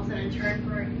ourselves and in turn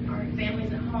for our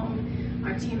families at home,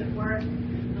 our team at work. I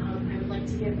would like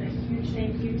to give a huge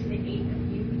thank you to the 8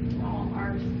 of you who all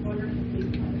are wonderful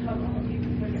people. I hug all of you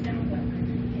before I get down, but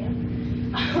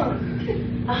I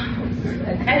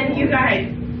can't. And you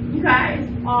guys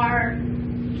are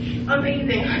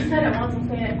amazing. I said it once, I'll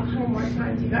say it 100 more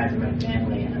times. You guys are my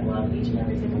family, and I love each and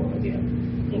every single one of you.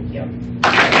 Thank you.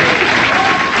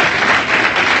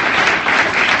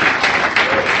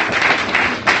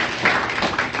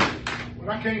 When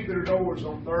I came through the doors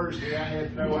on Thursday, I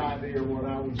had no idea what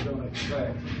I was going to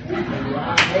expect. I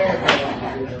had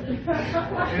no idea.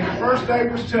 And the first day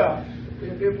was tough.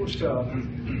 It was tough.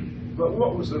 But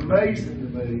what was amazing to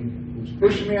me was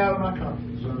pushing me out of my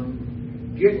comfort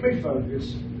zone, getting me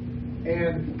focused,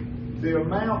 and the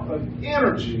amount of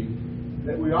energy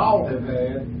that we all have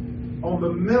had on the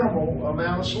minimal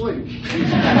amount of sleep.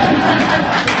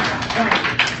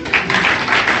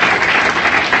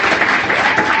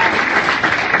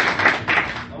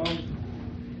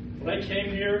 When I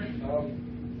came here,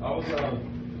 I was a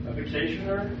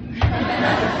vacationer.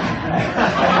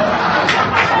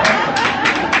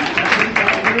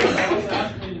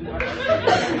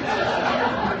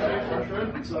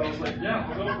 So I was like, yeah,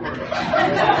 I'll go for it.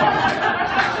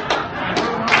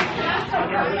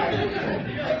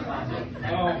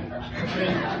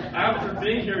 After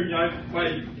being here,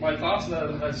 my thoughts on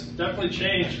that has definitely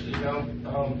changed.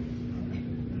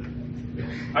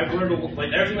 I've learned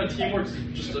everything on teamwork is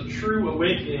just a true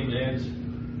awakening,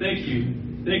 and thank you,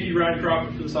 Ryan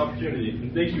Crawford, for this opportunity,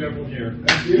 and thank you, everyone here.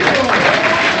 Thank you.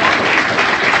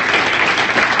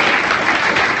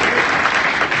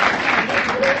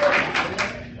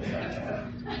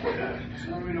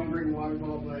 I don't bring water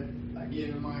ball, but I gave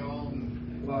it my all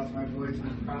and lost my my voice in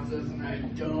this process, and I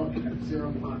don't have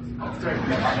 0 bucks.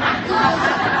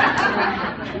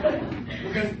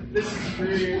 Because this is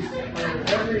free for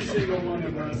every single one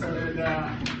of us, and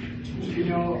you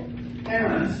know,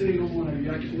 every single one of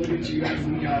you, I can look at you guys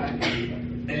in the eye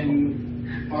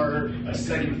and are a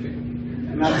second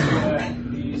family, and that's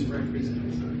what these represent.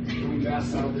 We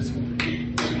pass out this one.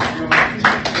 Every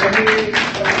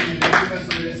that's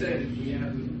what I said. If you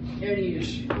have any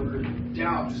issue or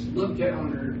doubt, just look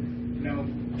down or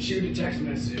shoot a text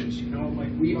message. Like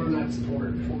we are that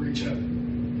support for each other,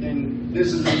 and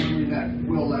this is a memory that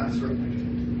will last for a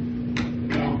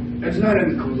lifetime. That's not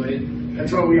in the Kool-Aid.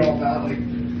 That's what we all thought.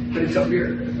 But it's up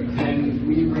here, and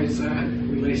we embrace that.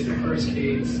 We laced our first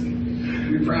skates.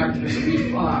 We practiced.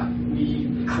 We fought.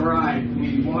 We cried.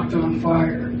 We walked on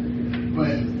fire.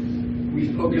 But we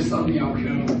focused on the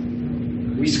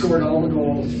outcome. We scored all the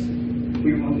goals.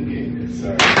 We won the game.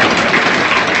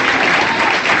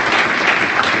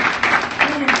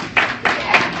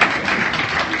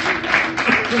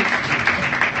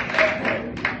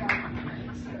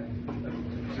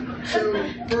 So,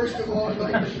 first of all, I'd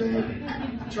like to thank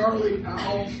Charlie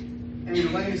Powell and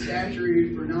Elaine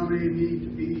Satchery for nominating me to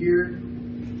be here.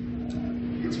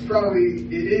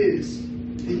 It is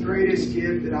the greatest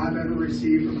gift that I've ever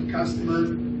received from a customer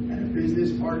and a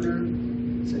business partner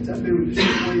since I've been with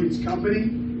Mr. Williams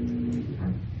Company.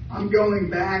 I'm going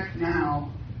back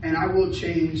now, and I will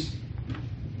change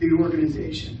the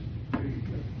organization.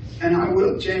 And I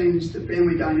will change the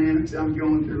family dynamics that I'm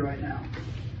going through right now.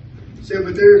 So,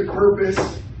 but there's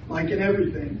purpose, like in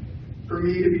everything, for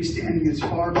me to be standing as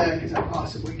far back as I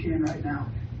possibly can right now.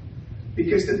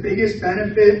 Because the biggest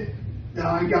benefit that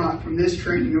I got from this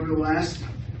training over the last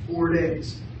 4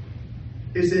 days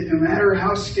is that no matter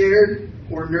how scared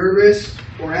or nervous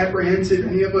or apprehensive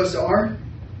any of us are,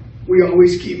 we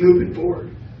always keep moving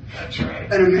forward. That's right.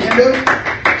 And Amanda,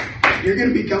 you're going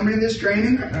to be coming to this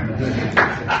training,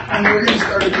 and we're going to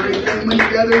start a great family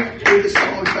together with a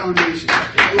solid foundation.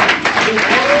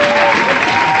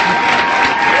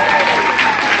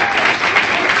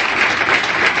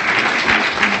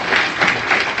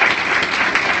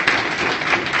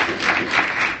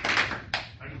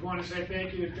 I say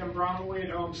thank you to Tim Bromway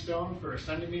and Home Stone for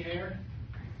sending me here.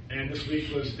 And this week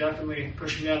was definitely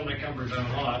pushing me out of my comfort zone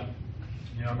a lot.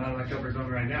 I'm not in my comfort zone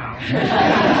right now.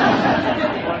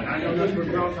 But I know that's where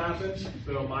growth happens,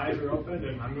 so my eyes are open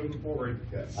and I'm moving forward.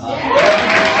 Yes.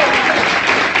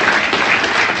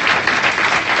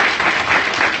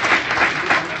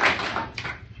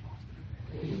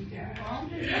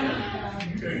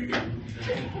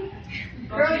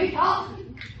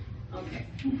 Okay.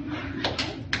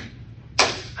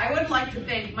 I would like to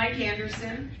thank Mike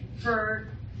Anderson for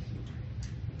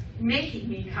making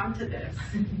me come to this.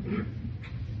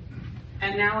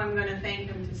 And now I'm going to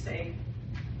thank him to say,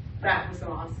 that was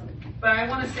awesome. But I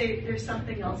want to say, there's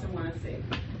something else I want to say.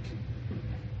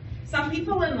 Some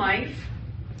people in life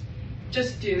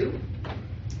just do.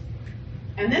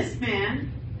 And this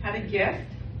man had a gift,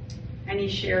 and he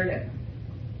shared it.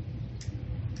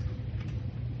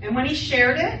 And when he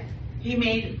shared it, he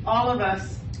made all of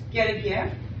us get a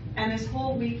gift. And this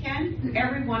whole weekend,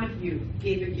 every one of you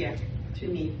gave a gift to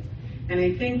me. And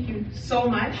I thank you so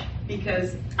much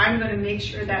because I'm going to make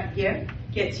sure that gift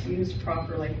gets used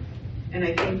properly. And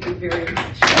I thank you very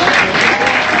much.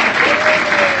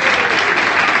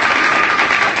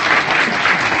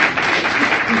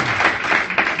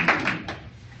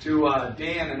 To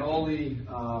Dan and Oli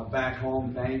back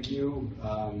home, thank you.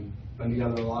 Been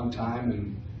together a long time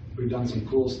and we've done some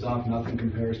cool stuff. Nothing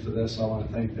compares to this. So I want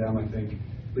to thank them. I think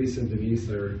Lisa and Denise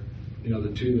are,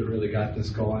 the two that really got this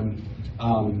going.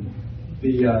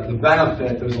 The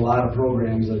benefit, there's a lot of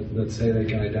programs that say they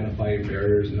can identify your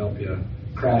barriers and help you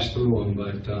crash through them,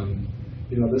 but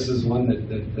this is one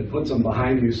that puts them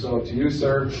behind you. So to you,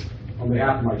 sir, on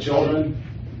behalf of my children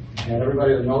and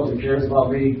everybody that knows and cares about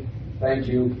me, thank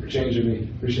you for changing me.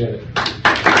 Appreciate it.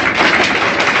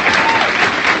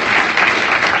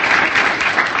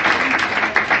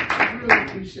 I really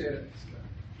appreciate it.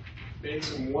 Made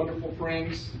some wonderful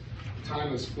friends.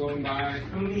 Time has flown by.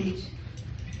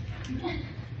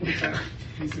 He said,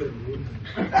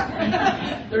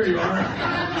 there you are.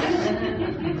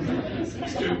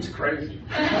 This dude's crazy.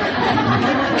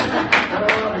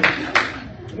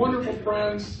 Wonderful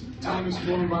friends. Time has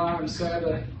flown by. I'm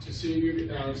sad to see you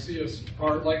see us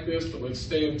part like this, but let's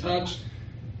stay in touch.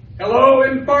 Hello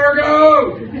in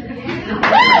Fargo!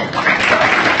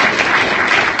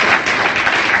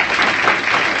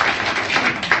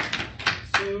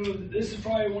 So this is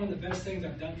probably one of the best things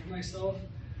I've done for myself.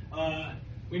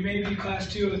 We may be class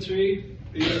 2 or 3,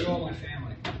 but you're all my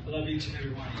family. love each and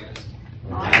every one of you guys.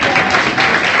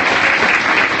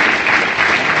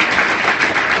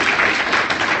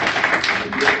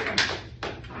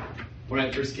 When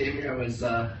I first came here, I was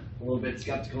a little bit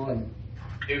skeptical and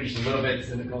maybe just a little bit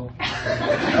cynical.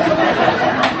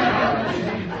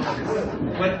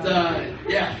 But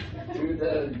yeah,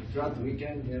 throughout the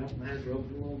weekend, you know, my eyes were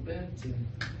open a little bit and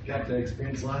got to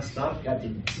experience a lot of stuff. Got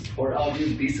to support all of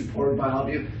you, be supported by all of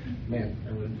you. Man,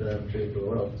 I wouldn't trade it for the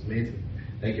world. It was amazing.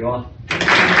 Thank you all.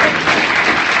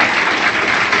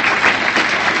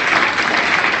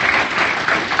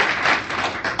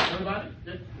 Everybody?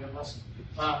 Good? Yeah, awesome.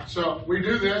 So we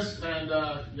do this, and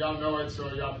y'all know it,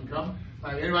 so y'all can come.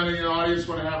 Anybody in the audience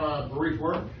want to have a brief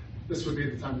word? This would be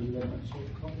the time to do that.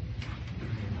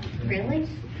 Really?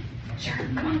 Sure.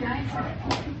 Come on, guys.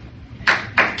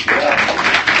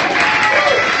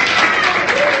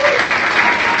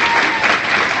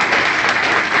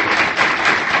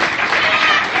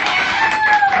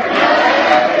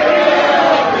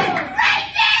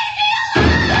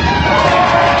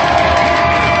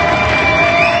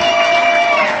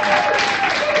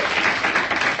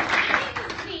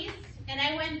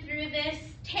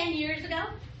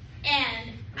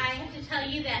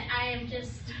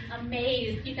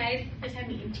 Amazed. You guys just have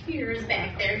me in tears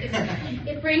back there because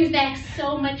it brings back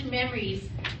so much memories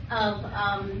of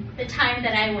the time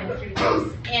that I went through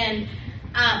this. And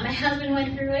my husband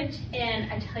went through it,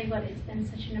 and I tell you what, it's been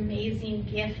such an amazing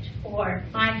gift for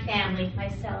my family,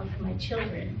 myself, and my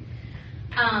children.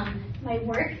 My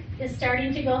work is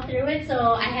starting to go through it,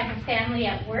 so I have a family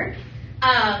at work.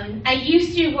 I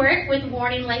used to work with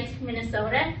Warning Lights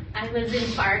Minnesota. I was in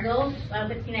Fargo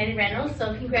with United Rentals,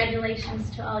 so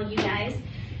congratulations to all you guys.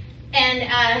 And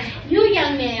you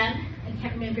young man, I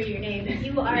can't remember your name, but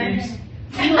you are, I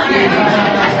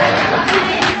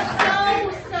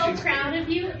am so proud of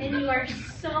you, and you are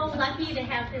so lucky to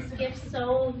have this gift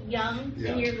so young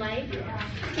in your life.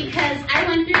 Because I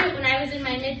went through it when I was in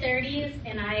my mid-30s,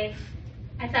 and I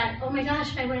thought, oh my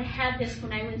gosh, if I would have had this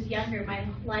when I was younger, my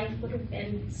life would have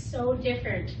been so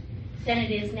different than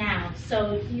it is now.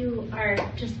 So you are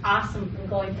just awesome for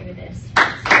going through this.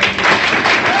 I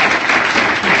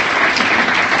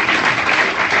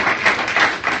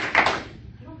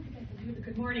don't think I can do the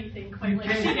good morning thing quite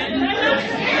like she did.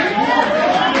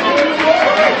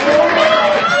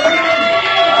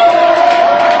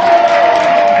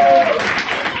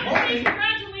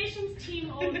 Congratulations,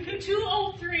 Team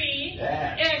 203.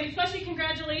 And especially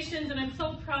congratulations, and I'm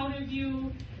so proud of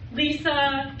you,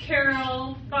 Lisa,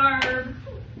 Carol, Barb,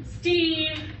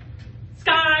 Steve,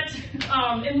 Scott,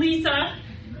 and Lisa.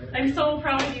 I'm so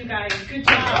proud of you guys. Good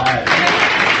job. I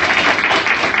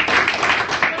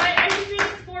was doing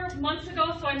this 4 months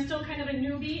ago, so I'm still kind of a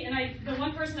newbie, and the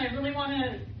one person I really want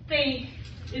to thank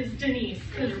is Denise,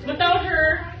 because without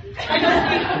her, I don't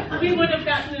think we would have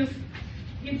gotten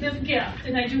this gift,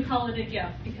 and I do call it a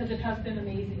gift because it has been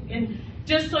amazing. And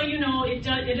just so you know, it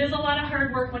is a lot of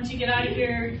hard work once you get out of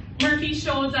here. Murphy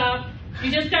shows up.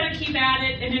 You just got to keep at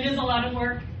it, and it is a lot of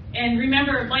work. And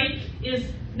remember, life is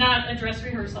not a dress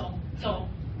rehearsal. So,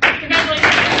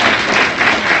 congratulations.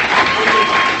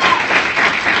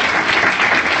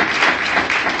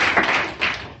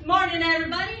 Morning,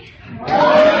 everybody.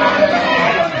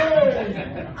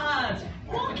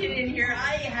 Walking in here,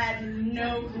 I had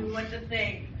no clue what to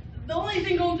think. The only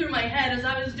thing going through my head as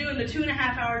I was doing the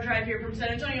 2.5-hour drive here from San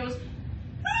Antonio was, who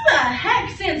the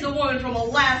heck sends a woman from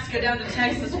Alaska down to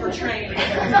Texas for training?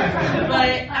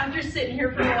 But after sitting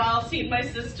here for a while, seeing my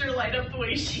sister light up the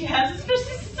way she has,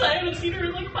 especially since I haven't seen her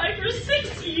in like 5 or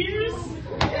 6 years.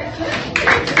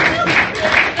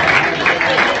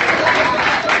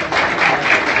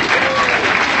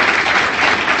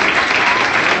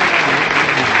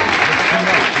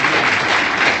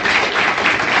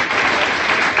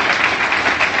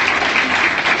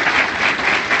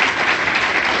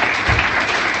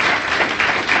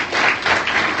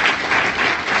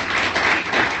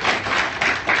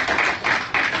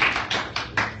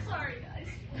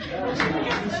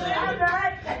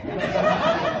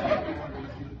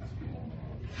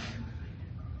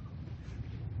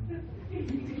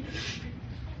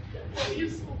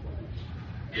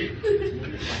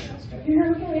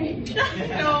 You're okay.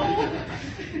 No.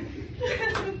 Good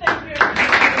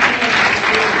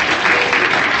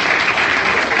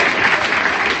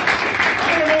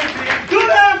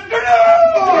afternoon!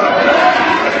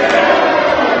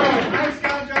 I'm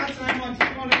Scott Johnson. I'm on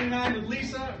Team 189 with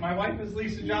Lisa. My wife is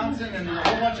Lisa Johnson, and a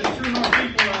whole bunch of True North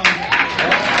people around here.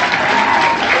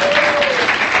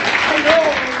 I know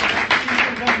she's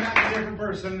going to come back a different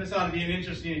person. This ought to be an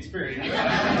interesting experience.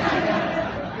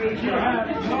 Good job.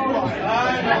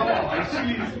 I know.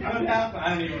 Jeez, what happened? I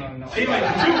don't even want to know. Anyway,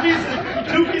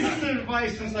 two pieces of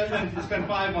advice since it's been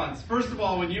 5 months. First of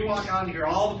all, when you walk out of here,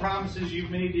 all the promises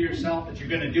you've made to yourself that you're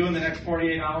going to do in the next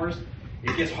 48 hours,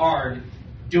 it gets hard.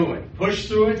 Do it. Push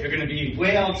through it. You're going to be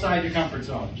way outside your comfort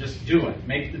zone. Just do it.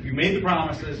 If you made the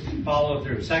promises, follow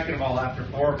through. Second of all, after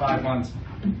 4 or 5 months,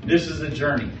 this is a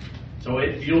journey. So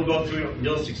you'll go through it,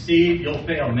 you'll succeed, you'll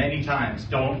fail many times.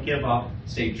 Don't give up.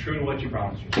 Stay true to what you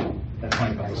promised yourself. That's my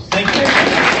advice. Thank you.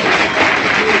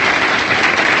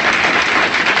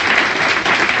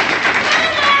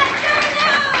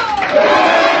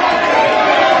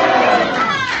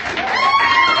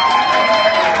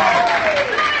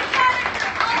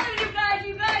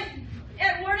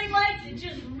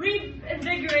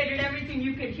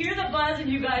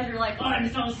 You guys are like, oh, I'm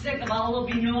so sick of all will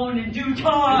be known in due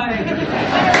time.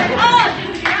 Oh,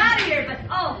 get out of here. But,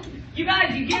 oh, you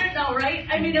guys, you get it now, right?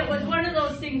 I mean, it was one of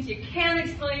those things you can't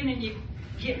explain, and you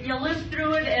live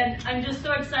through it, and I'm just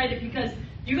so excited because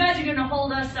you guys are going to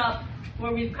hold us up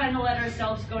where we've kind of let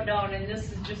ourselves go down, and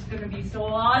this is just going to be so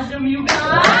awesome, you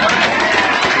guys.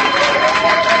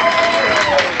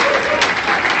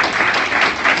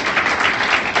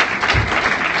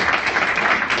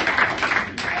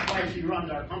 She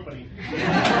runs our company.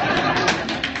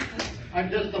 I'm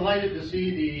just delighted to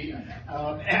see the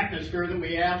atmosphere that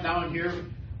we have down here.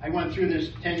 I went through this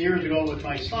 10 years ago with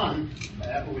my son,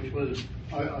 which was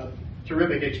a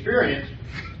terrific experience.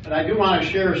 But I do want to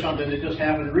share something that just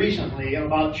happened recently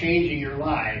about changing your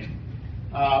life.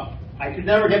 I could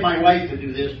never get my wife to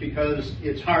do this because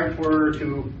it's hard for her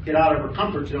to get out of her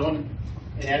comfort zone.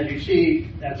 And as you see,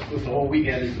 that's what the whole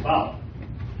weekend is about.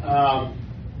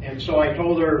 And so I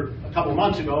told her a couple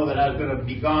months ago that I was going to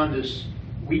be gone this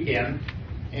weekend.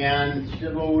 And she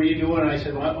said, well, what are you doing? And I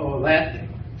said, well, oh, that thing.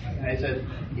 And I said,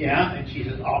 yeah. And she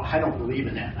said, oh, I don't believe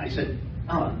in that. I said,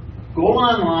 go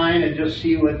online and just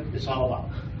see what it's all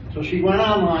about. So she went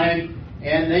online,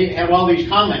 and they have all these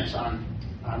comments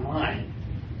online.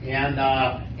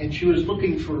 And she was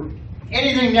looking for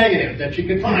anything negative that she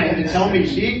could find and tell me,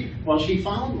 see, well, she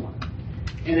found one.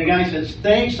 And the guy says,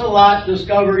 thanks a lot,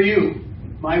 Discover You.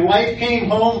 My wife came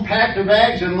home, packed her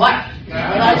bags, and left.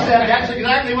 And I said, that's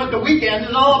exactly what the weekend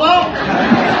is all about.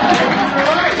 You're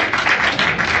right.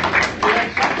 She had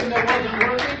something that wasn't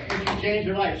working, and she changed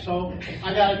her life. So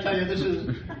I got to tell you,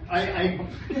 I'm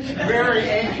very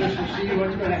anxious to see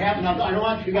what's going to happen. Now, I don't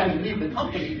want you guys to leave the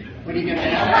company when you get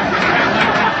back.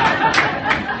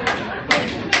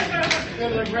 It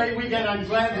was a great weekend. I'm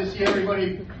glad to see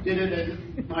everybody did it.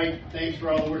 And Mike, thanks for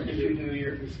all the work that you do.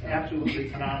 You're absolutely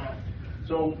phenomenal.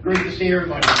 So great to see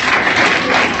everybody. Someone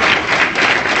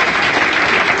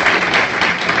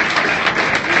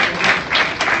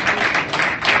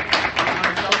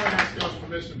asked us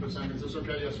permission for something. Is this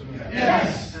okay? Yes or no?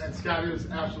 Yes. And Scott, it is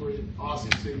absolutely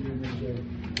awesome seeing you and MJ.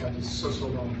 Just so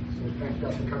long. So thank you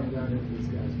guys for coming down here for this,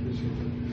 guys. Appreciate it.